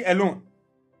should be alone.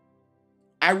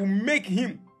 I will make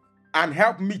him an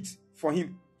helpmeet for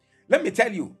him. Let me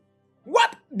tell you,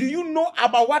 what do you know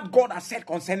about what God has said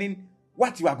concerning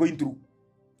what you are going through?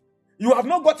 You have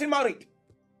not gotten married.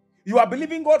 You are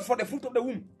believing God for the fruit of the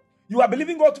womb. You are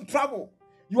believing God to travel.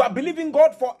 You are believing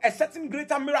God for a certain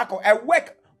greater miracle, a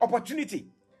work opportunity.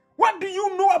 What do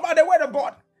you know about the word of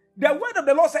God? The word of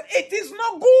the Lord said, it is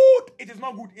not good. It is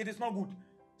not good. It is not good.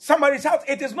 Somebody shout,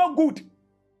 it is not good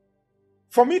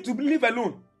for me to live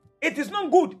alone. It is not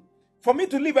good for me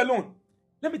to live alone.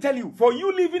 Let me tell you, for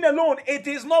you living alone, it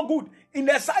is not good. In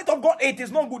the sight of God, it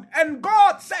is not good. And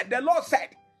God said, the Lord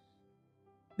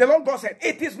God said,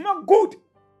 it is not good.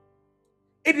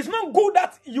 It is not good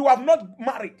that you have not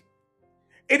married.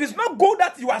 It is not good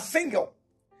that you are single.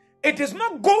 It is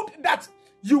not good that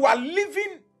you are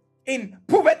living in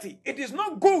poverty. It is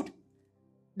not good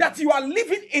that you are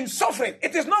living in suffering.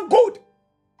 It is not good.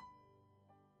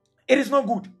 It is not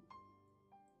good.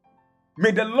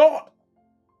 May the Lord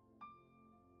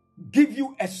give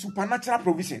you a supernatural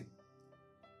provision.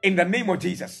 In the name of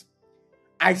Jesus,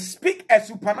 I speak a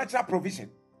supernatural provision.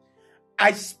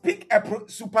 I speak a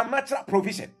supernatural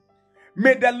provision.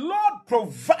 May the Lord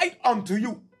provide unto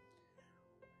you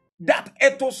that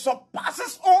it will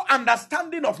surpasses all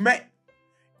understanding of men.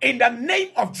 In the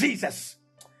name of Jesus,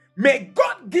 may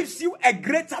God give you a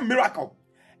greater miracle,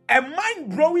 a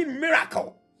mind-blowing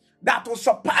miracle that will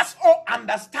surpass all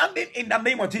understanding in the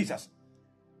name of Jesus.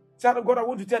 Child of God, I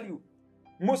want to tell you,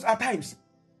 most at times,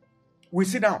 we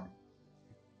sit down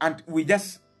and we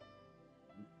just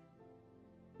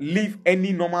live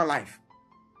any normal life.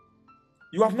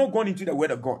 You have not gone into the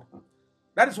word of God.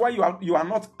 That is why you are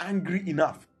not angry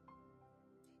enough.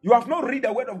 You have not read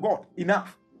the word of God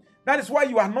enough. That is why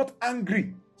you are not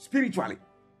angry spiritually.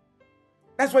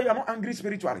 That's why you are not angry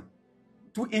spiritually.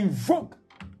 To invoke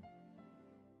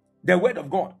the word of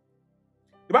God.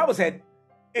 The Bible said,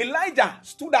 Elijah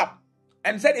stood up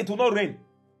and said it will not rain.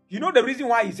 You know the reason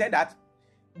why he said that?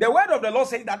 The word of the Lord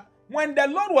said that when the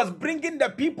Lord was bringing the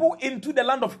people into the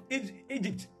land of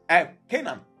Egypt,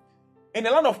 Canaan, in the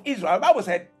land of Israel, the Bible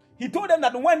said, he told them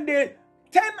that when they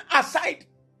turn aside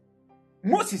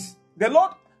Moses, the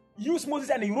Lord used Moses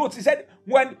and he wrote, he said,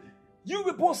 when you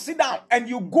people sit down and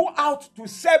you go out to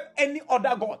serve any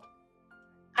other God,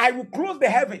 I will close the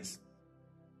heavens.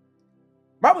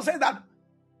 Bible says that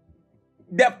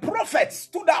the prophet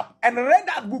stood up and read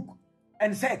that book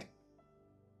and said,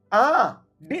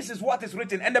 this is what is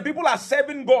written. And the people are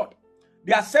serving God.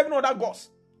 They are serving other gods.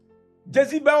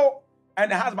 Jezebel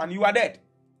and the husband, you are dead.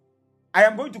 I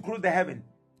am going to close the heaven.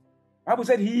 Bible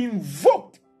said he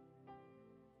invoked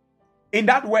in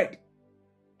that word.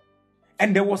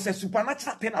 And there was a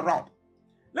supernatural turnaround.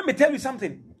 Let me tell you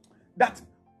something. That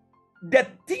the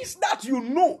things that you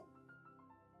know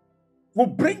will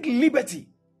bring liberty,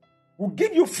 will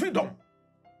give you freedom.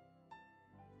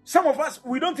 Some of us,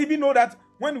 we don't even know that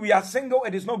when we are single,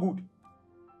 it is not good.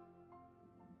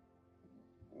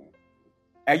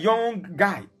 A young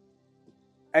guy,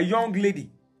 a young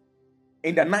lady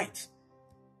in the night,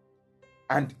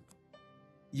 and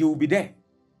you will be there.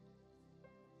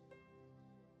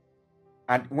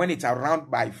 And when it's around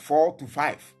by 4 to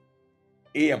 5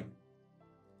 a.m.,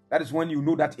 that is when you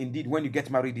know that indeed when you get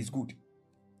married is good.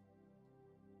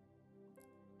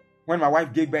 When my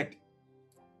wife gave birth,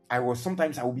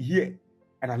 sometimes I will be here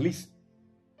and at least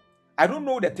I don't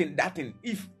know that thing.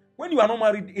 If when you are not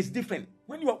married, it's different.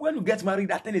 When you get married,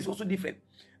 that thing is also different.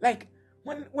 Like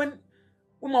when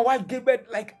my wife gave birth,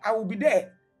 like I will be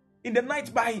there in the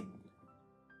night by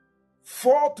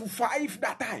 4 to 5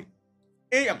 that time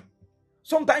a.m.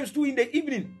 Sometimes 2 in the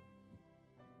evening.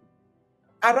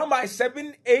 Around by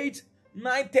 7, 8,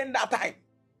 9, 10 that time.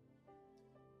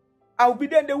 I'll be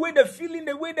there. The way the feeling,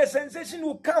 the way the sensation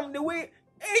will come, the way,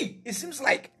 it seems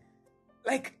like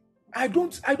I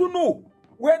don't know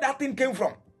where that thing came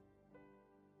from.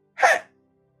 Hey!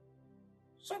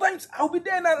 Sometimes I'll be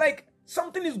there and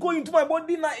something is going into my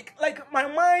body, like my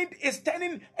mind is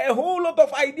turning, a whole lot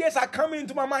of ideas are coming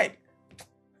into my mind.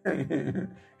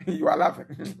 You are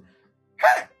laughing.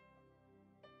 Hey!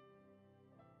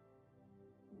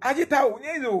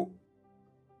 Agita,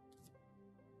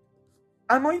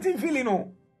 anointing feeling,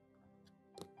 oh.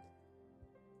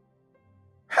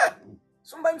 Huh.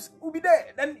 Sometimes we'll be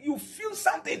there, then you feel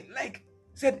something like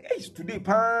said, hey, it's today,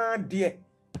 pan dear.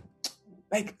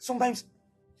 Like sometimes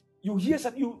you hear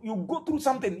something, you go through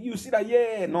something, you see that,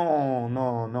 yeah,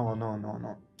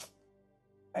 no.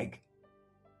 Like,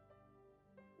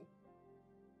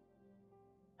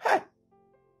 huh.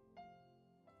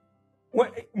 Well,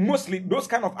 mostly those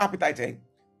kind of appetite,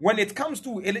 when it comes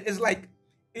to it's like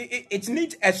it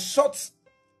needs a short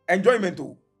enjoyment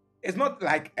too. It's not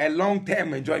like a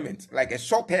long-term enjoyment, like a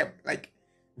short-term. Like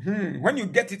when you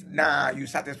get it, you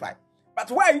satisfied. But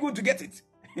where are you going to get it?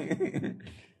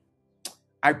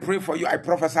 I pray for you. I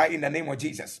prophesy in the name of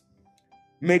Jesus.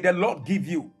 May the Lord give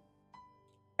you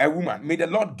a woman. May the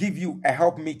Lord give you a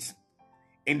helpmeet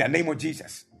in the name of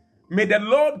Jesus. May the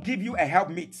Lord give you a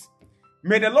helpmeet.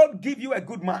 May the Lord give you a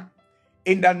good man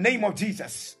in the name of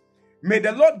Jesus. May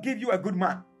the Lord give you a good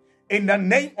man in the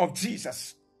name of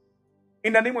Jesus.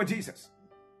 In the name of Jesus.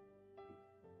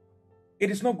 It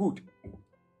is not good.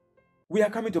 We are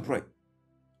coming to pray.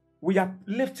 We are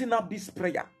lifting up this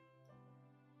prayer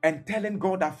and telling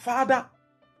God that, Father,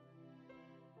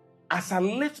 as I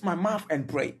lift my mouth and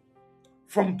pray,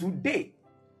 from today,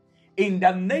 in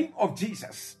the name of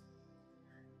Jesus,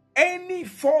 any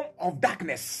form of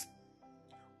darkness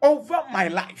over my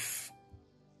life,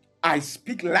 I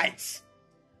speak light.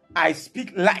 I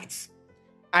speak light.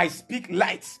 I speak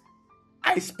light.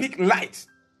 I speak light.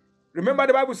 Remember,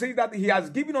 the Bible says that He has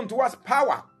given unto us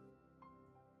power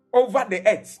over the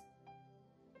earth.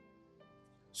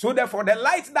 So therefore, the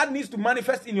light that needs to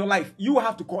manifest in your life, you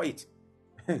have to call it.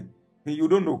 You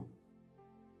don't know.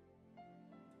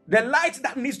 The light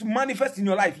that needs to manifest in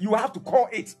your life, you have to call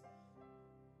it.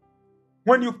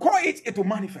 When you call it, it will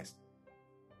manifest.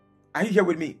 Are you here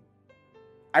with me?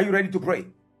 Are you ready to pray?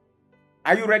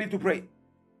 Are you ready to pray?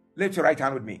 Lift your right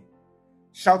hand with me.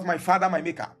 Shout, my Father, my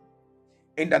Maker,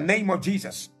 in the name of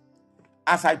Jesus.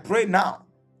 As I pray now,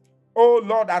 oh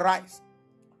Lord, arise.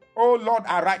 Oh Lord,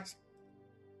 arise.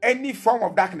 Any form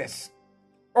of darkness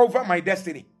over my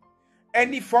destiny,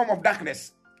 any form of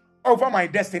darkness over my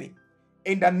destiny,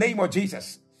 in the name of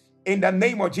Jesus, in the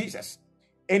name of Jesus,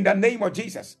 in the name of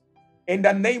Jesus, in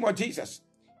the name of Jesus,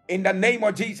 in the name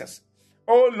of Jesus.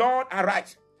 Oh Lord,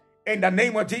 arise. In the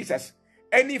name of Jesus,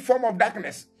 any form of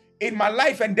darkness in my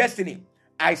life and destiny,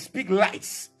 I speak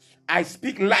lights. I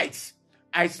speak lights.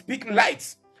 I speak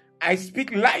lights. I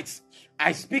speak lights.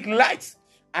 I speak lights.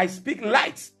 I speak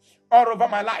lights all over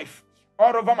my life,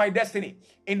 all over my destiny.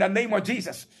 In the name of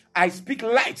Jesus, I speak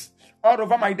lights all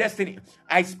over my destiny.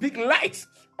 I speak lights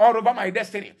all over my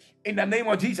destiny. In the name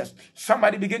of Jesus,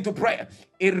 somebody begin to pray.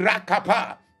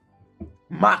 Irakapa,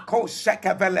 Mako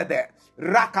Shekavelede.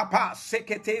 Rakapa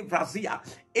sekete vrazia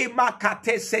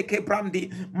Imakate seke brandi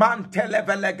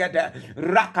mantelevelegede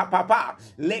rakapapa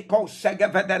leko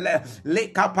segevedele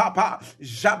lekapapa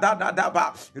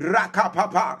jadadadaba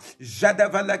rakapapa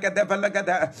jadevelegede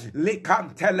velegede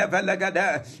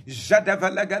lekantelevelegede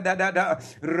jadevelegede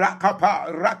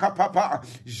rakapapa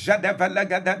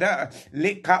jadevelegede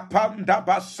lekapanda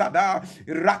basada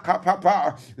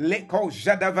rakapapa leko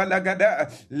jadevelegede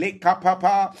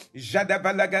lekapapa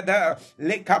jadevelegede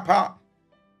lekapa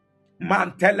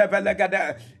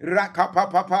Mantelevelegede,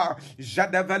 rakapapapa,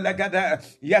 jadevelegede.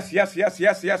 Yes.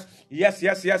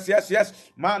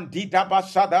 Mandita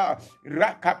basada,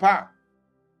 rakapa.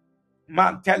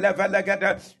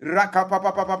 Mantelevelegede,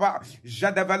 rakapapapapa,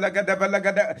 jadevelegede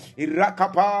velegede,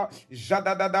 rakapa,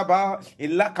 jadadadaba,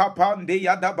 ilakapande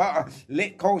yadaba,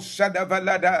 leko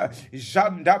shadevelede,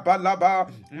 jandabalaba,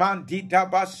 mandita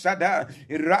basada,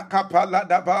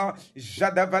 rakapaladaba,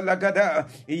 jadevelegede,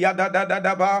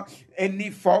 yadadadadaba. Any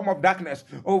form of darkness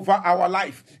over our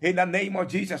life, in the name of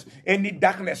Jesus, any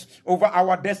darkness over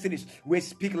our destinies, we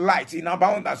speak light in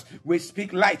abundance. We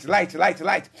speak light,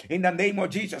 in the name of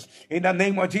Jesus. In the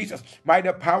name of Jesus, by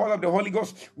the power of the Holy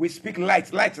Ghost, we speak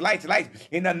light,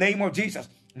 in the name of Jesus.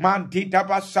 Mandita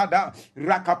basada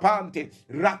rakapante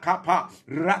rakapapa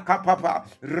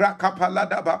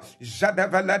rakapaladaba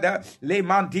jadevelada le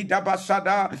mandita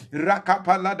basada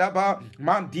rakapaladaba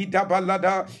mandita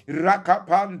balada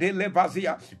rakapande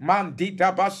levazia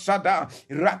mandita basada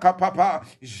rakapapa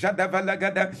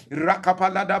jadevelagada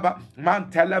rakapaladaba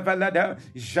mantelevelada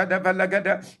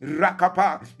jadevelagada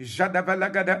rakapa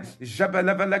jadevelagada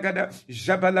jabelevelagada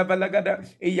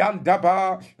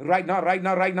iyandaba right now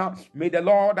may the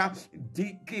Lord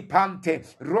dikipante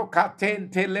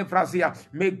rokatente levrazia.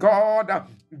 May God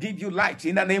give you light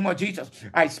in the name of Jesus.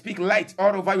 I speak light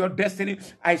all over your destiny.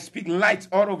 I speak light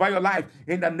all over your life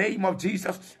in the name of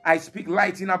Jesus. I speak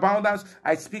light in abundance.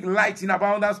 I speak light in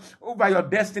abundance over your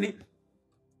destiny.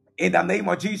 In the name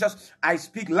of Jesus, I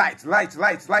speak light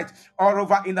all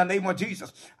over. In the name of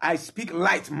Jesus, I speak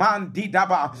light. Man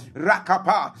didaba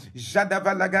rakapa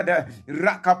jadavalagada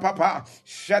rakapapa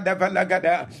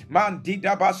jadavalagada man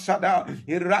didaba sada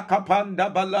rakapanda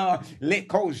bala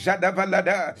leko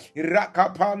jadavalada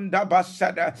rakapanda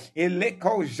basada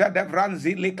leko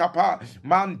jadavranzi lekapa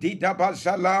man didaba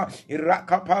zala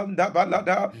rakapanda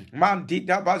balada man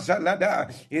didaba zalada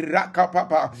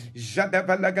rakapapa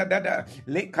jadavalagada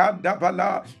leka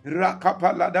Dabala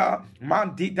rakapalada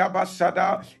mandida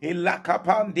basada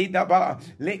ilakapandidaba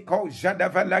leko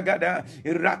jadavalagada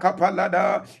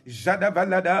rakapalada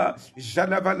jadavalagada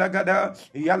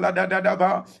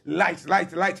yaladadadaba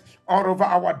light all over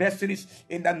our destinies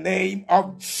in the name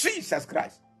of Jesus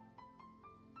Christ.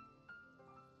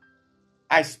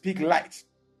 I speak light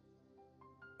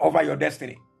over your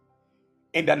destiny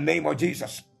in the name of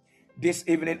Jesus. This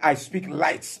evening I speak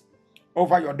light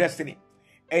over your destiny.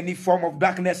 Any form of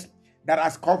darkness that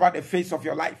has covered the face of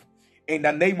your life, in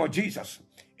the name of Jesus,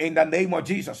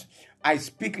 I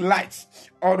speak light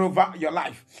all over your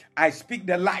life. I speak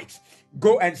the light.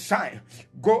 Go and shine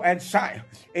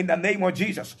in the name of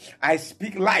Jesus. I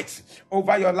speak light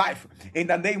over your life in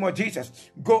the name of Jesus.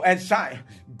 Go and shine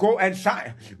in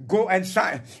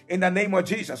the name of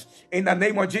Jesus. In the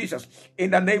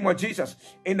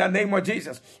name of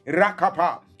Jesus.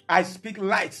 Rakapa. I speak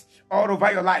light all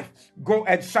over your life. Go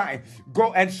and shine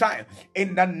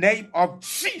in the name of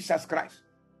Jesus Christ.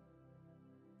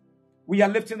 We are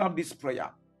lifting up this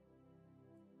prayer.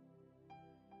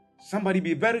 Somebody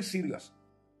be very serious.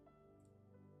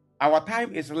 Our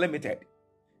time is limited.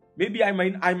 Maybe I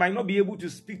might not be able to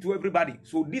speak to everybody.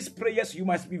 So these prayers, you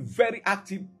must be very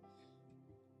active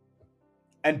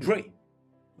and pray.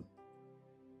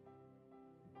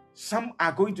 Some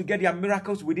are going to get their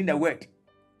miracles within the word.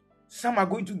 Some are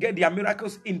going to get their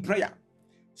miracles in prayer.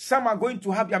 Some are going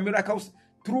to have their miracles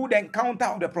through the encounter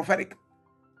of the prophetic.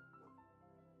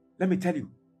 Let me tell you,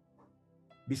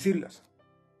 be serious.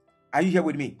 Are you here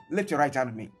with me? Lift your right hand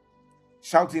with me.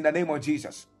 Shout in the name of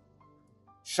Jesus.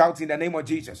 Shout in the name of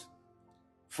Jesus.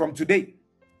 From today,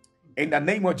 in the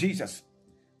name of Jesus,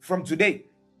 from today,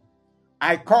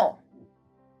 I call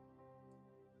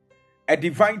a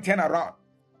divine turnaround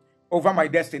over my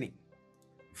destiny.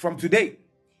 From today,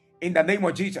 in the name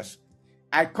of Jesus,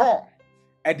 I call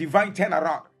a divine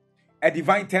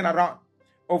turnaround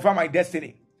over my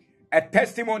destiny. A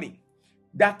testimony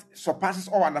that surpasses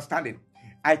all understanding.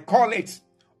 I call it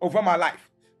over my life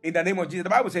in the name of Jesus. The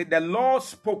Bible says the Lord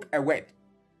spoke a word.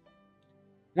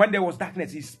 When there was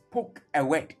darkness, he spoke a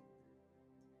word.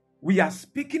 We are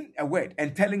speaking a word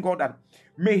and telling God that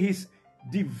may his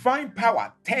divine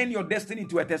power turn your destiny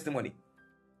into a testimony.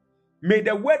 May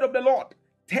the word of the Lord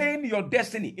turn your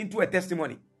destiny into a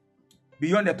testimony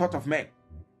beyond the thought of men.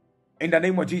 In the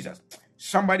name of Jesus.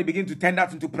 Somebody begin to turn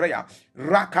that into prayer.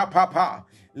 Rakapapa.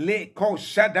 Leko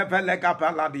shedevelega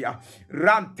baladia.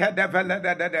 Rante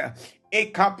develedede.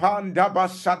 Ekapanda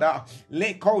basada.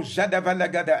 Leko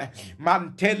shedevelegede.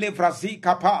 Mantele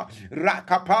vrazikapa.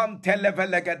 Rakapan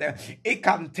televelegede.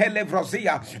 Ekantele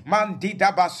vrazia.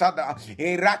 Mandida basada.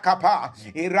 Irakapa.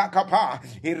 Irakapa.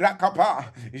 Irakapa.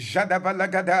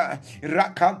 Jedevelegede.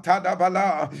 Rakantada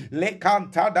bala.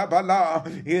 Lekantada bala.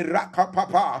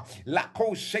 Irakapapa.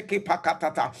 Lako sheke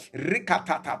pakatata.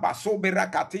 Rikatata basobe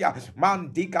rakatia.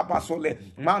 Mandika basole.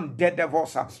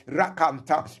 Mandedevosa.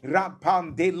 Rakanta.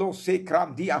 Rampande lo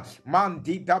sekrandia.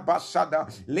 Mandida basada.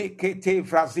 Lekete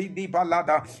vrazidi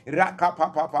balada.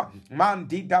 Rakapapapa.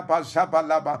 Mandida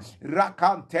bazabalaba.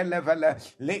 Rakante levele.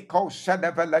 Leko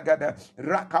shadevelegade.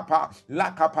 Rakapa.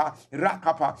 Lakapa.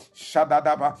 Rakapa.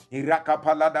 Shadadaba.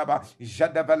 Rakapaladaba.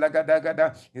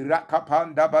 Jadevelegade.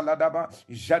 Rakapanda baladaba.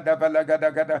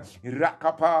 Jadevelegade.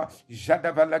 Rakapa.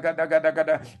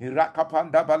 Jadevelegade.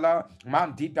 Rakapanda bala.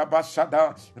 Mandida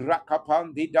basada.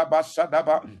 Rakapandida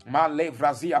basadaba.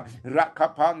 Malevrazia.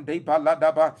 Rakapande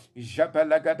baladaba.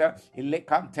 Jabelegade.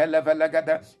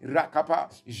 Lekantelevelegade. Rakapa.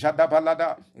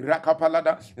 Jadabalada.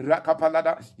 Rakapalada.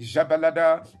 Rakapalada.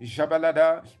 Jabelada.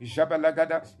 Jabelada.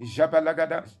 Jabelegade.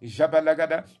 Jabelegade.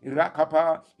 Jabelegade.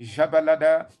 Rakapa.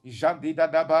 Jabelada. Jandida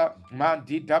daba.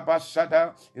 Mandida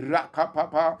basada.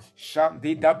 Rakapapa.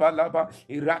 Shandida balaba.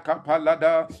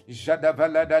 Irakapalada.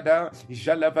 Jadavalada.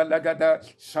 Jalavalagada.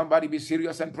 Somebody be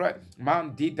serious and pray.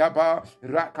 Mandidaba.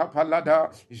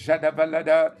 Rakapalada.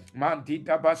 Jadavalada.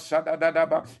 Mandidaba.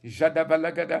 Sadadadaba.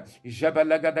 Jadavalagada.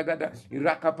 Jabalagadagada.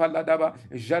 Rakapaladaba.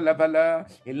 Jalavala.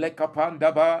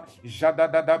 Ilekapandaba.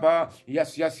 Jadadadaba.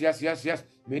 Yes, yes, yes, yes, yes.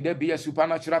 May there be a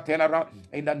supernatural turnaround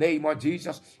in the name of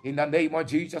Jesus. In the name of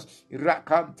Jesus.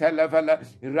 Rakantelevele.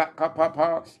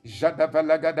 Rakapapa.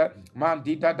 Jadavalagada.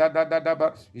 Mandida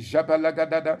dadadadaba.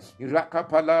 Jabalagadada.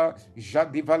 Rakapala.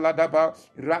 Jadivaladaba.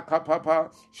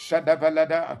 Rakapapa.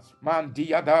 Shadavalada.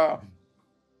 Mandiada.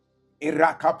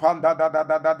 Irakapanda da da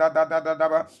da da da da da da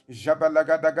da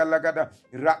Jabalagada galagada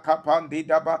Rakapandi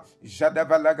daba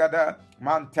Jadavalagada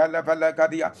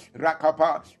Mantelevalagadia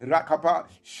Rakapa Rakapa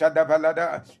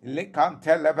Shadavalada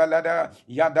Likantelevalada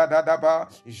Yada da da ba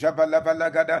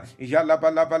Jabalavalagada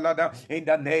Yalabalavalada. In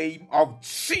the name of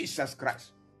Jesus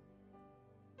Christ,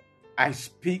 I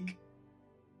speak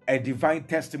a divine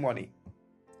testimony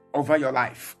over your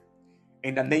life.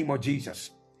 In the name of Jesus,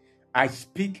 I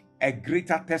speak a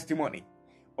greater testimony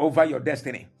over your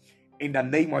destiny. In the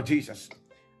name of Jesus,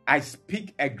 I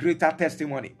speak a greater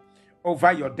testimony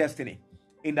over your destiny.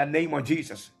 In the name of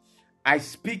Jesus, I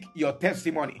speak your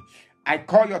testimony. I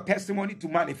call your testimony to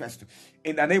manifest.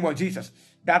 In the name of Jesus,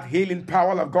 that healing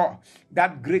power of God,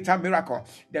 that greater miracle,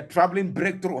 the traveling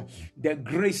breakthrough, the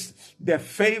grace, the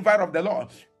favor of the Lord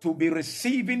to be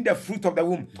receiving the fruit of the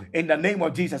womb. In the name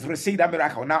of Jesus, receive that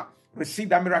miracle now. Receive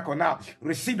that miracle now.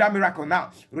 Receive that miracle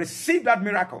now. Receive that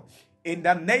miracle in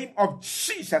the name of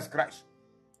Jesus Christ.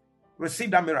 Receive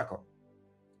that miracle.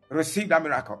 Receive that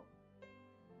miracle.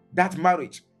 That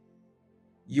marriage,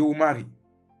 you will marry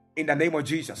in the name of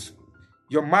Jesus.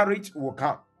 Your marriage will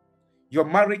come. Your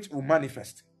marriage will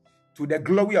manifest to the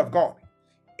glory of God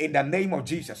in the name of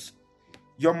Jesus.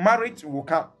 Your marriage will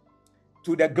come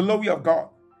to the glory of God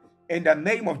in the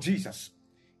name of Jesus.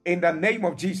 In the name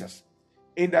of Jesus.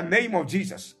 In the name of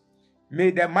Jesus,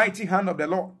 may the mighty hand of the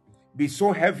Lord be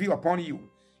so heavy upon you.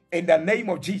 In the name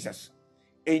of Jesus,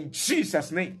 in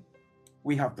Jesus' name,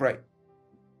 we have prayed.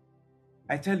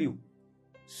 I tell you,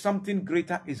 something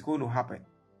greater is going to happen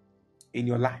in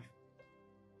your life.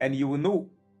 And you will know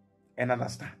and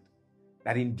understand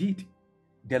that indeed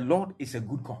the Lord is a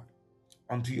good God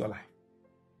unto your life.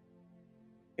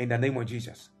 In the name of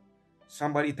Jesus.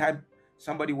 Somebody type,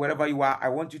 somebody wherever you are, I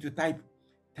want you to type,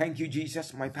 "Thank you,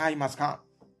 Jesus, my time has come."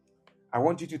 I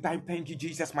want you to type, "Thank you,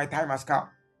 Jesus, my time has come."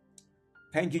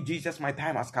 Thank you, Jesus, my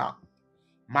time has come.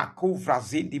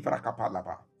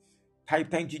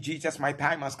 Type, "Thank you, Jesus, my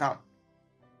time has come."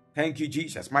 Thank you,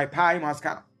 Jesus, my time has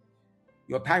come.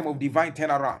 Your time of divine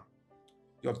turnaround.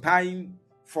 Your time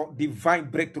for divine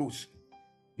breakthroughs.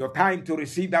 Your time to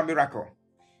receive that miracle.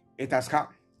 It has come.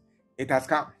 It has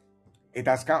come. It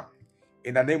has come.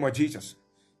 In the name of Jesus.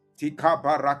 Tika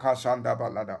baraka shanda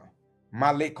balada.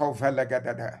 Maleko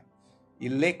velegadada.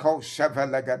 Ileko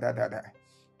shevelegadada.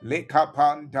 Leka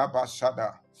panda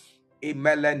basada.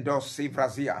 Imelendo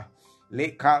sivrazia.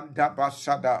 Leka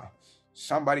basada.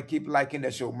 Somebody keep liking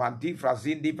the show. Mandi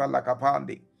frazindi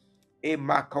valakapandi.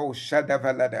 Imako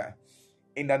shedevelada.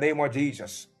 In the name of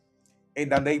Jesus. In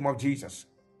the name of Jesus.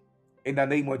 In the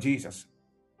name of Jesus,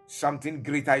 something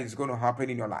greater is going to happen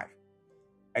in your life.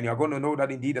 And you're going to know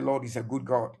that indeed the Lord is a good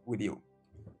God with you.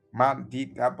 Man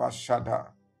dida bashada.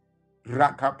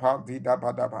 Rakapa dida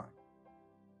badaba.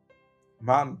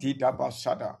 Man dida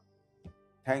bashada.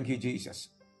 Thank you, Jesus.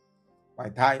 My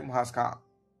time has come.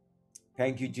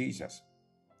 Thank you, Jesus.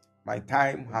 My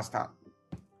time has come.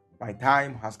 My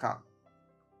time has come.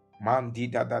 Man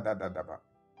dida da da da da ba.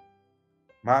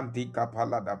 Man dika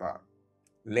paladaba.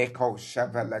 Leko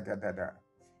shevelegadada.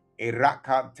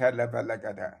 Iraka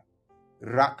televelegada.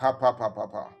 Raka papa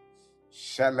papa.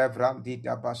 Shelevrandi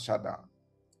dabashada.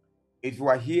 If you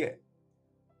are here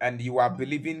and you are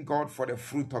believing God for the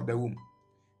fruit of the womb,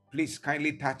 please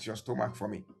kindly touch your stomach for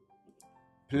me.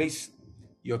 Place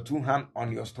your 2 hands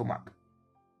on your stomach.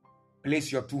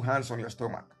 Place your 2 hands on your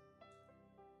stomach.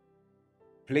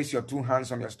 Place your 2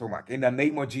 hands on your stomach. In the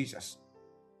name of Jesus,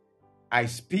 I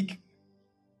speak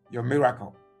your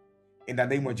miracle. In the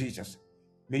name of Jesus,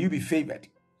 may you be favored.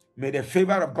 May the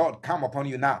favor of God come upon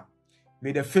you now.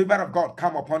 May the favor of God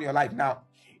come upon your life now.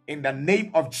 In the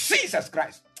name of Jesus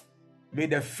Christ, may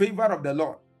the favor of the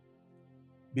Lord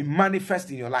be manifest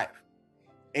in your life.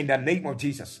 In the name of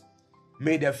Jesus,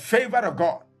 may the favor of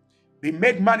God be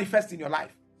made manifest in your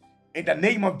life. In the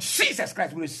name of Jesus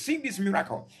Christ, we receive this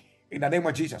miracle. In the name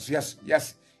of Jesus. Yes,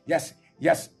 yes, yes,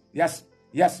 yes, yes,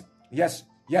 yes, yes,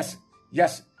 yes,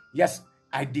 yes, yes.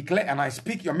 I declare and I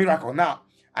speak your miracle now.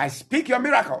 I speak your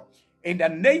miracle. In the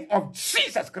name of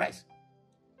Jesus Christ,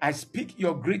 I speak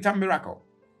your greater miracle.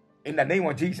 In the name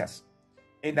of Jesus.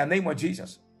 In the name of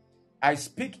Jesus, I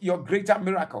speak your greater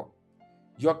miracle.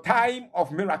 Your time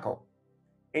of miracle.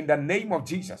 In the name of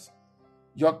Jesus.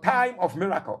 Your time of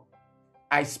miracle.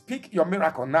 I speak your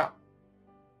miracle now.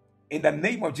 In the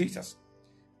name of Jesus.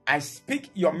 I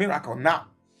speak your miracle now.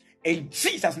 In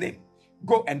Jesus' name.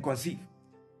 Go and conceive.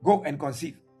 Go and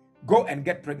conceive. Go and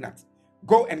get pregnant.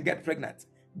 Go and get pregnant.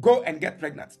 Go and get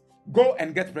pregnant. Go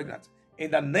and get pregnant.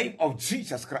 In the name of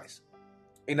Jesus Christ.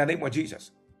 In the name of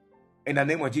Jesus. In the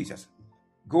name of Jesus.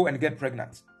 Go and get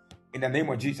pregnant. In the name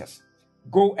of Jesus.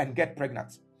 Go and get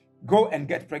pregnant. Go and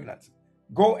get pregnant.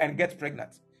 Go and get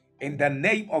pregnant. In the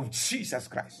name of Jesus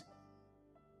Christ.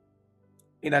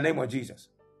 In the name of Jesus.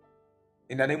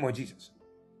 In the name of Jesus.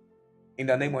 In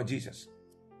the name of Jesus.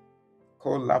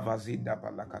 Kolavazida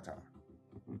balakata.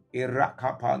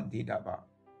 Irakapandidaba.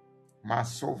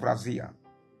 Masovrazia.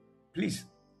 Please,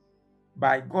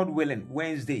 by God willing,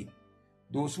 Wednesday,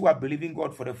 those who are believing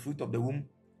God for the fruit of the womb,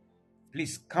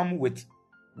 please come with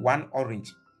 1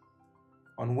 orange.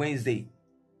 On Wednesday,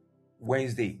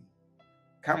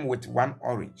 come with 1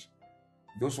 orange.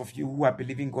 Those of you who are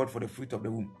believing God for the fruit of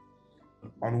the womb,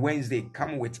 on Wednesday,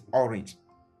 come with orange.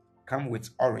 Come with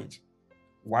orange.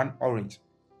 1 orange.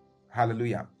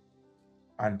 Hallelujah.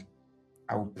 And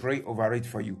I will pray over it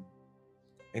for you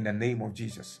in the name of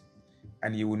Jesus.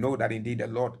 And you will know that indeed the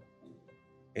Lord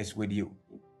is with you.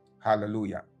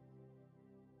 Hallelujah.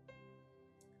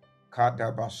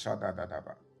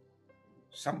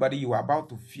 Somebody, you are about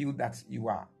to feel that you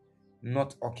are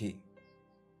not okay.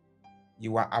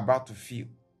 You are about to feel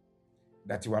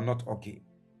that you are not okay.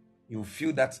 You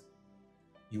feel that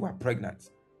you are pregnant.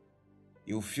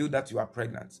 You feel that you are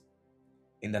pregnant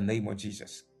in the name of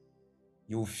Jesus.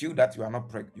 You feel that you are not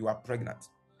pregnant. You are pregnant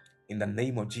in the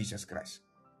name of Jesus Christ.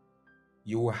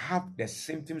 You will have the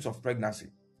symptoms of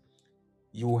pregnancy.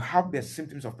 You will have the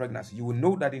symptoms of pregnancy. You will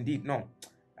know that indeed, no,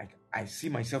 I see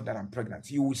myself that I'm pregnant.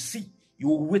 You will see. You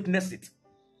will witness it.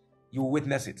 You will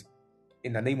witness it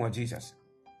in the name of Jesus.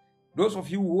 Those of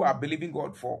you who are believing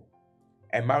God for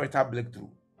a marital breakthrough,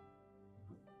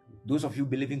 those of you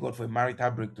believing God for a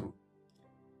marital breakthrough,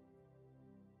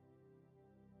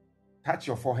 touch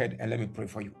your forehead and let me pray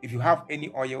for you. If you have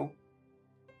any oil,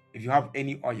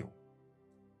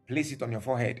 place it on your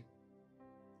forehead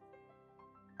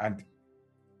and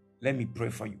let me pray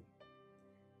for you.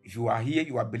 If you are here,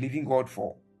 you are believing God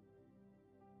for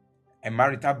a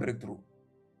marital breakthrough.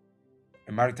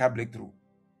 A marital breakthrough.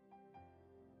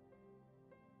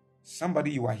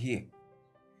 Somebody, you are here.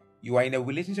 You are in a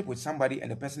relationship with somebody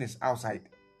and the person is outside.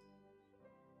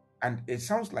 And it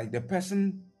sounds like the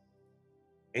person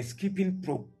is keeping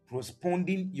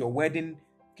postponing your wedding,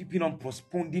 keeping on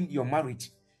postponing your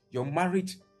marriage. Your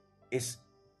marriage is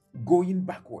going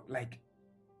backward. Like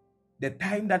the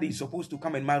time that he's supposed to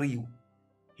come and marry you,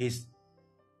 he's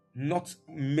not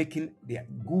making the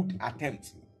good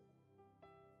attempt.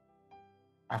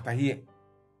 After here,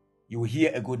 you will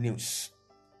hear a good news.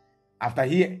 After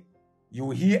here, you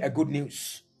will hear a good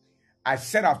news. I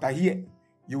said after here,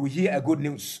 you will hear a good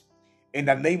news. In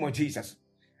the name of Jesus,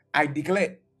 I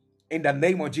declare, in the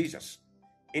name of Jesus,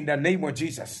 in the name of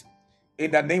Jesus, In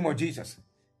the name of Jesus,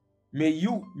 may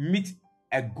you meet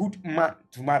a good man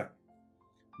to marry.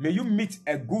 May you meet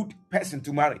a good person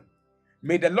to marry.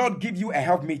 May the Lord give you a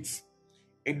helpmate.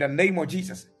 In the name of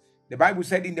Jesus. The Bible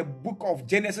said in the book of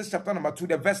Genesis chapter number 2,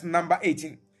 the verse number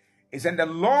 18, it said, the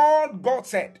Lord God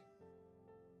said,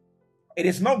 it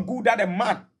is not good that a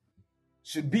man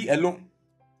should be alone.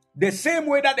 The same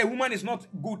way that a woman is not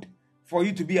good for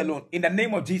you to be alone. In the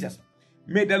name of Jesus,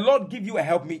 may the Lord give you a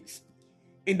helpmate.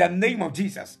 In the name of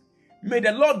Jesus, may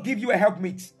the Lord give you a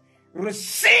helpmate.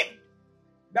 Receive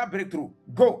that breakthrough.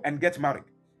 Go and get married.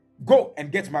 Go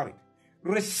and get married.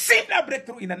 Receive that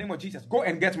breakthrough in the name of Jesus. Go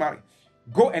and get married.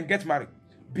 Go and get married.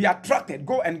 Be attracted.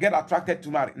 Go and get attracted to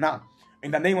marry. Now,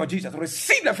 in the name of Jesus,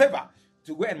 receive the favor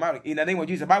to go and marry. In the name of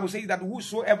Jesus, the Bible says that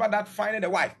whosoever that findeth a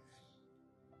wife,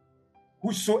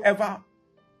 whosoever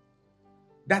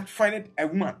that findeth a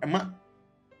woman, a man,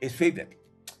 is favored.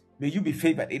 May you be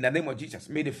favored in the name of Jesus.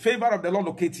 May the favor of the Lord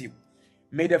locate you.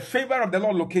 May the favor of the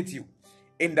Lord locate you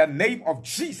in the name of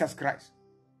Jesus Christ.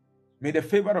 May the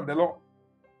favor of the Lord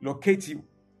locate you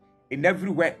in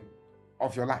every way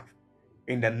of your life.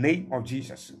 In the name of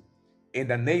Jesus. In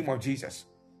the name of Jesus.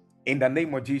 In the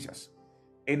name of Jesus.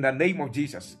 In the name of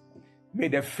Jesus. May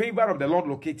the favor of the Lord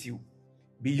locate you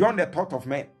beyond the thought of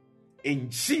men. In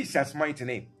Jesus' mighty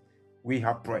name, we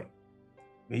have prayed.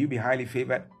 May you be highly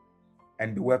favored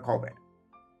and be well covered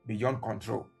beyond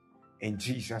control. In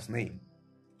Jesus' name.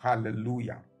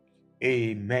 Hallelujah.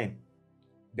 Amen.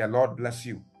 The Lord bless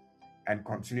you and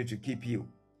continue to keep you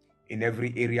in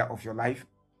every area of your life.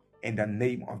 In the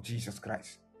name of Jesus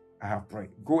Christ, I have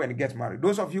prayed. Go and get married.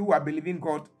 Those of you who are believing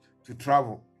God to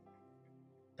travel,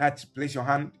 place your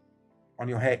hand on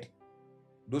your head.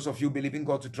 Those of you believing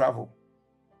God to travel,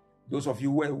 those of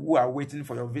you who are waiting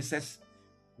for your visas,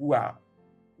 who are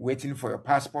waiting for your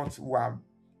passports, who are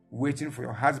waiting for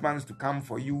your husbands to come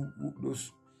for you,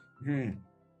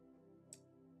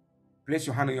 place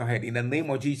your hand on your head. In the name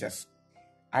of Jesus,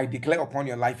 I declare upon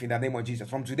your life in the name of Jesus,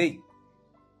 from today,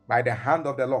 by the hand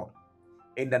of the Lord,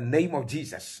 in the name of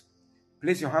Jesus,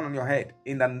 place your hand on your head,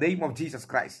 in the name of Jesus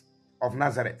Christ of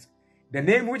Nazareth, the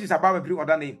name which is above every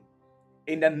other name,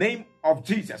 in the name of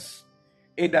Jesus,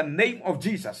 in the name of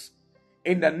Jesus,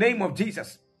 in the name of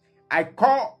Jesus, I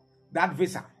call that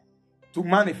visa to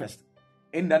manifest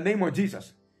in the name of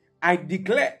Jesus. I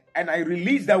declare and I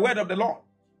release the word of the Lord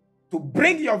to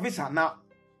bring your visa now,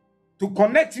 to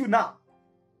connect you now.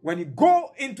 When you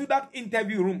go into that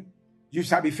interview room, you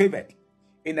shall be favored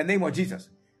in the name of Jesus.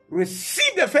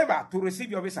 Receive the favor to receive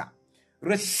your visa.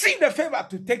 Receive the favor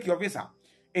to take your visa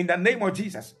in the name of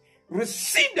Jesus.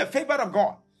 Receive the favor of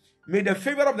God. May the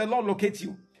favor of the Lord locate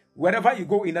you wherever you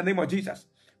go in the name of Jesus.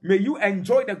 May you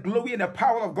enjoy the glory and the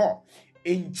power of God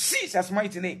in Jesus'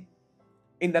 mighty name.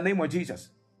 In the name of Jesus.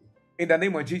 In the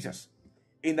name of Jesus.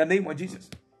 In the name of Jesus.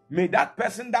 May that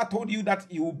person that told you that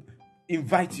he will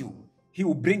invite you, he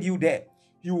will bring you there,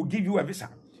 he will give you a visa,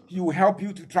 he will help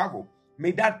you to travel.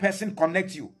 May that person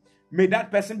connect you. May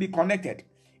that person be connected.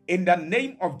 In the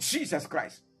name of Jesus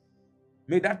Christ.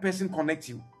 May that person connect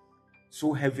you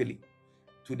so heavily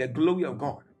to the glory of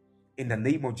God. In the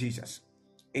name of Jesus.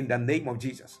 In the name of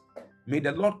Jesus. May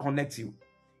the Lord connect you.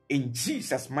 In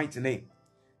Jesus' mighty name.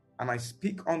 And I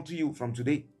speak unto you from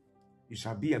today. You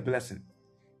shall be a blessing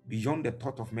beyond the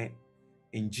thought of men.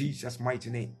 In Jesus' mighty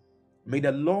name. May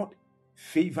the Lord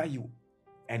favor you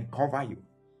and cover you.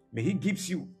 May He gives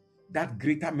you that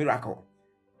greater miracle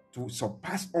to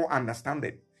surpass all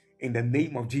understanding. In the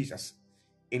name of Jesus.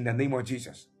 In the name of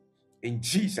Jesus. In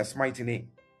Jesus' mighty name,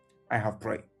 I have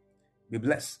prayed. Be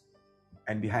blessed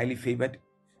and be highly favored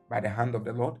by the hand of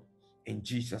the Lord. In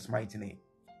Jesus' mighty name.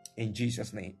 In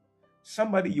Jesus' name.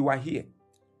 Somebody, you are here.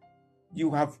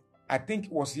 You have, I think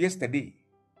it was yesterday.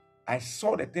 I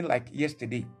saw the thing like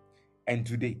yesterday and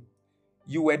today.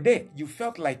 You were there. You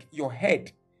felt like your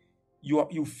head.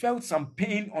 You felt some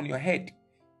pain on your head.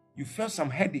 You felt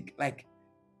some headache, like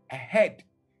a head.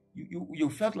 You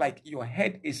felt like your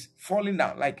head is falling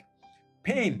down, like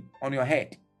pain on your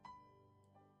head.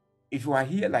 If you are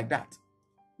here like that,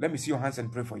 let me see your hands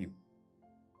and pray for you.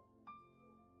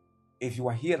 If you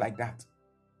are here like that,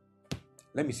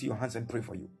 let me see your hands and pray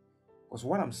for you. Because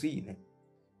what I'm seeing,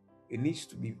 it needs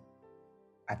to be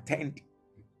attended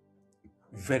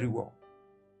very well.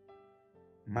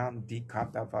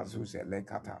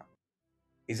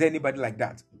 Is there anybody like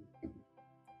that?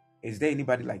 Is there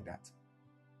anybody like that?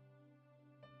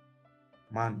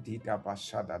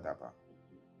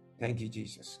 Thank you,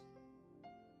 Jesus.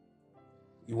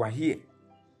 You are here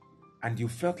and you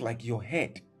felt like your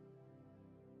head,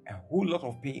 a whole lot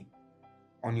of pain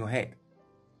on your head.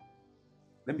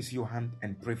 Let me see your hand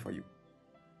and pray for you.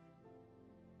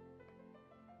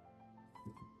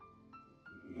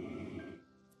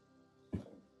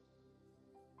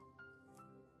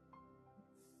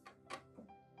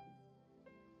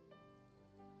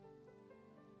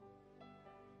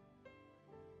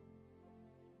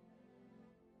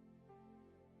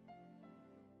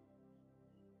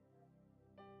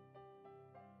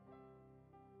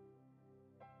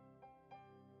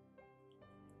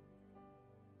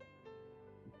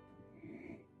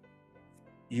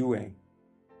 You ain't.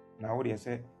 Now what do you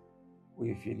say?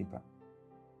 We feel it.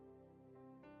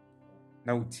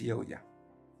 Now tell ya.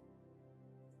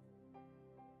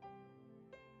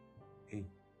 Hey.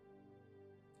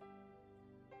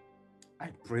 I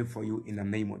pray for you in the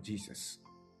name of Jesus.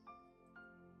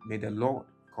 May the Lord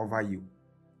cover you.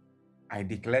 I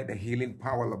declare the healing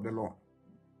power of the Lord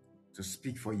to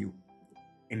speak for you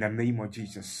in the name of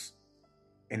Jesus.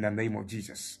 In the name of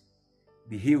Jesus.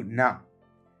 Be healed now.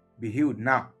 Be healed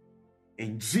now.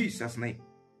 In Jesus' name.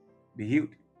 Be healed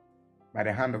by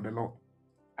the hand of the Lord.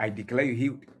 I declare you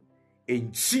healed.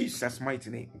 In Jesus' mighty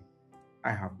name.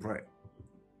 I have prayed.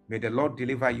 May the Lord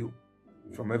deliver you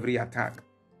from every attack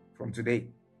from today.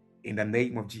 In the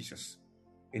name of Jesus.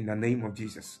 In the name of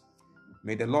Jesus.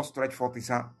 May the Lord stretch forth his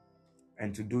hand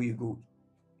and to do you good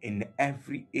in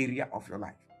every area of your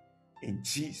life. In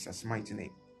Jesus' mighty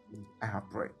name, I have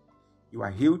prayed. You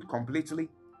are healed completely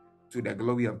to the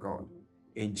glory of God.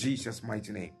 In Jesus'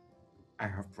 mighty name, I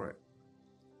have prayed.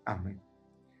 Amen.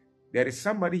 There is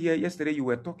somebody here. Yesterday, you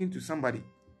were talking to somebody.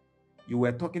 You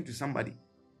were talking to somebody.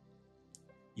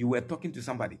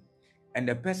 And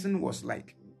the person was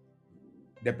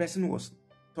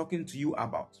talking to you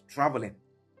about traveling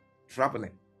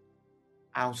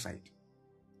outside.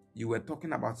 You were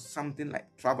talking about something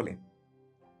like traveling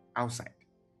outside.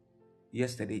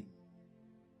 Yesterday,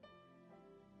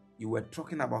 you were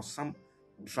talking about some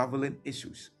traveling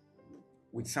issues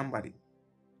with somebody,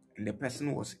 and the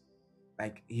person was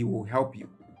like, he will help you.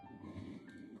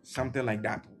 Something like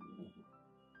that.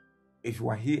 If you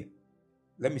are here,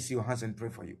 let me see your hands and pray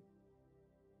for you.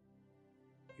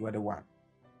 You are the one.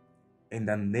 In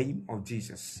the name of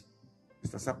Jesus,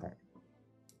 Mr. Sapon,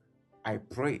 I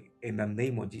pray in the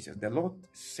name of Jesus. The Lord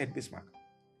said, Bismark,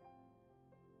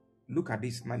 look at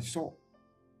this. And I saw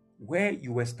where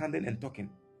you were standing and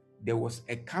talking, there was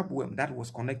a cobweb that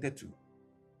was connected to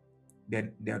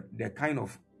the kind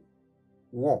of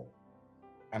wall.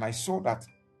 And I saw that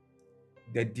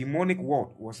the demonic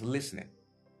world was listening.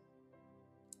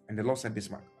 And the Lord said,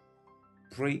 Bismark,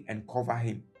 pray and cover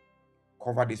him.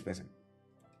 Cover this person.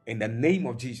 In the name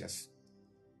of Jesus,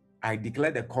 I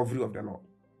declare the covering of the Lord.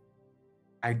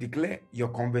 I declare your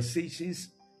conversations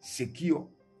secure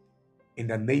in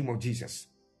the name of Jesus.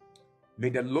 May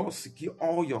the Lord secure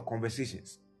all your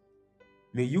conversations.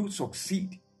 May you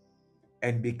succeed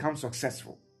and become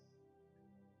successful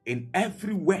in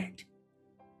every word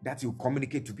that you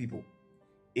communicate to people.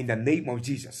 In the name of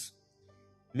Jesus,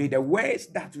 may the words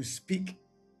that you speak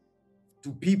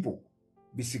to people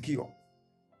be secure.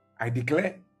 I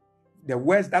declare the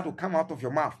words that will come out of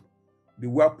your mouth be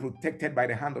well protected by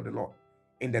the hand of the Lord.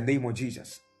 In the name of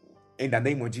Jesus. In the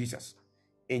name of Jesus.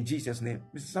 In Jesus' name.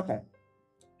 Mr. Sapon,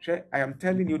 I am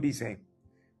telling you this.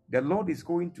 The Lord is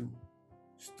going to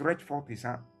stretch forth his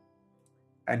hand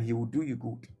and he will do you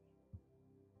good.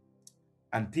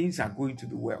 And things are going to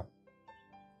be well.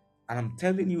 And I'm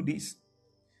telling you this,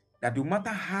 that no matter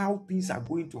how things are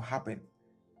going to happen,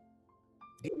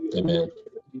 Amen.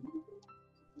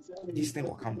 this thing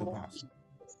will come to pass.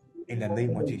 In the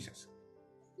name of Jesus.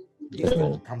 This thing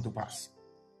will come to pass.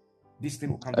 This thing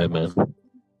will come to pass.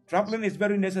 Traveling is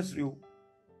very necessary.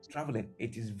 Traveling,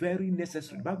 it is very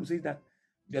necessary. The Bible says that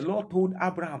the Lord told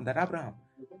Abraham that, Abraham,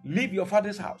 leave your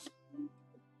father's house.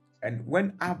 And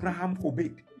when Abraham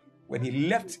obeyed, when he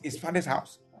left his father's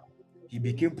house, he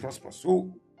became prosperous.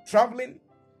 So traveling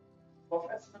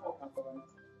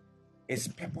is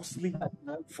purposely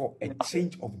for a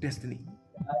change of destiny.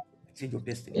 A change of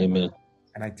destiny. Amen.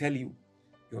 And I tell you,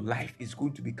 your life is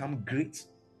going to become great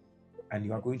and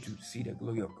you are going to see the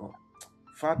glory of God.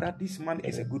 Father, this man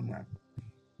is a good man.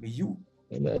 May you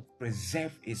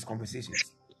preserve his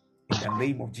conversations in the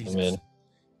name of Jesus. Amen.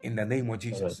 In the name of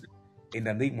Jesus. In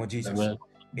the name of Jesus. Amen.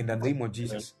 In the name of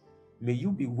Jesus. May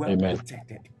you be well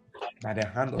protected by the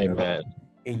hand of the Lord.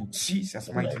 In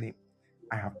Jesus' mighty name,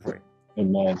 I have prayed.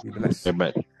 Amen. Be blessed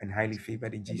Amen. and highly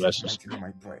favored in Jesus' mighty name,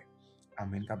 I pray.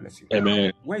 Amen. God bless you.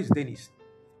 Amen. Where is Dennis?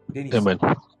 Dennis. Amen.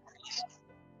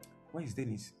 Where is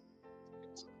Dennis?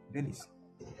 Dennis.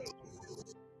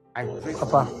 I pray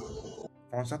Papa.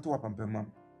 for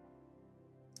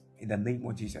in the name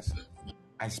of Jesus.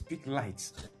 I speak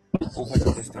light over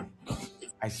your destiny.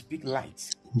 I speak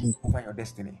light over your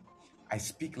destiny. I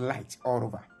speak light all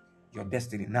over your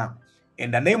destiny now.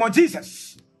 In the name of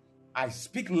Jesus, I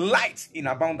speak light in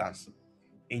abundance.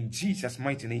 In Jesus'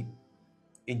 mighty name.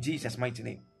 In Jesus' mighty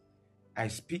name. I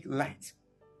speak light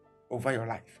over your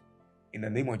life. In the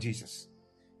name of Jesus.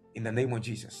 In the name of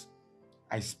Jesus.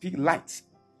 I speak light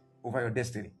over your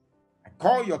destiny. I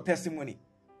call your testimony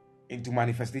into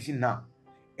manifestation now.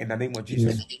 In the name of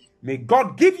Jesus. May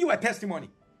God give you a testimony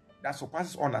that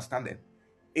surpasses understanding.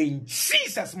 In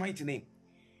Jesus' mighty name.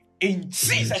 In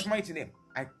Jesus' mighty name.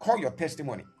 I call your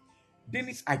testimony.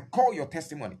 Dennis, I call your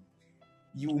testimony.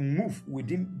 You move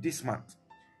within this month.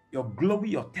 Your glory,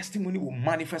 your testimony will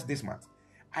manifest this month.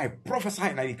 I prophesy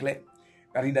and I declare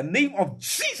that in the name of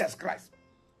Jesus Christ,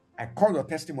 I call your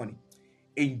testimony.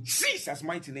 In Jesus'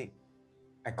 mighty name,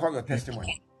 I call your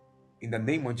testimony. In the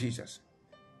name of Jesus,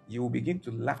 you will begin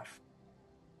to laugh.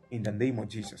 In the name of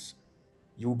Jesus,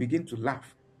 you will begin to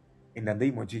laugh. In the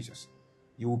name of Jesus,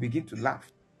 you will begin to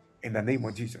laugh. In the name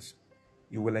of Jesus,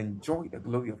 you will enjoy the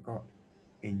glory of God.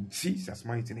 In Jesus'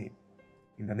 mighty name.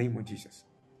 In the name of Jesus.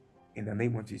 In the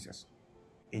name of Jesus.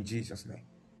 In Jesus' name.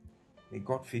 May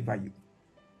God favor you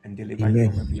and deliver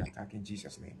you from every attack. In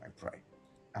Jesus' name, I pray.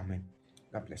 Amen.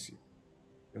 God bless you.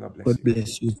 God bless God you.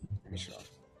 bless you. I'm sure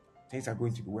things are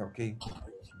going to be well. Okay.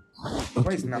 Okay.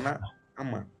 Where is Nana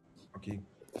Amma? Okay.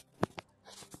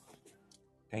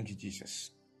 Thank you,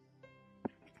 Jesus.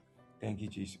 Thank you,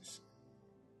 Jesus,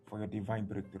 for your divine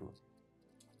breakthrough.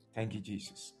 Thank you,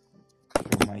 Jesus, for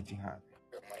your mighty hand.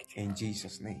 In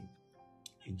Jesus' name.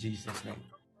 In Jesus' name.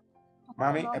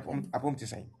 Mommy, I to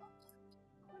say.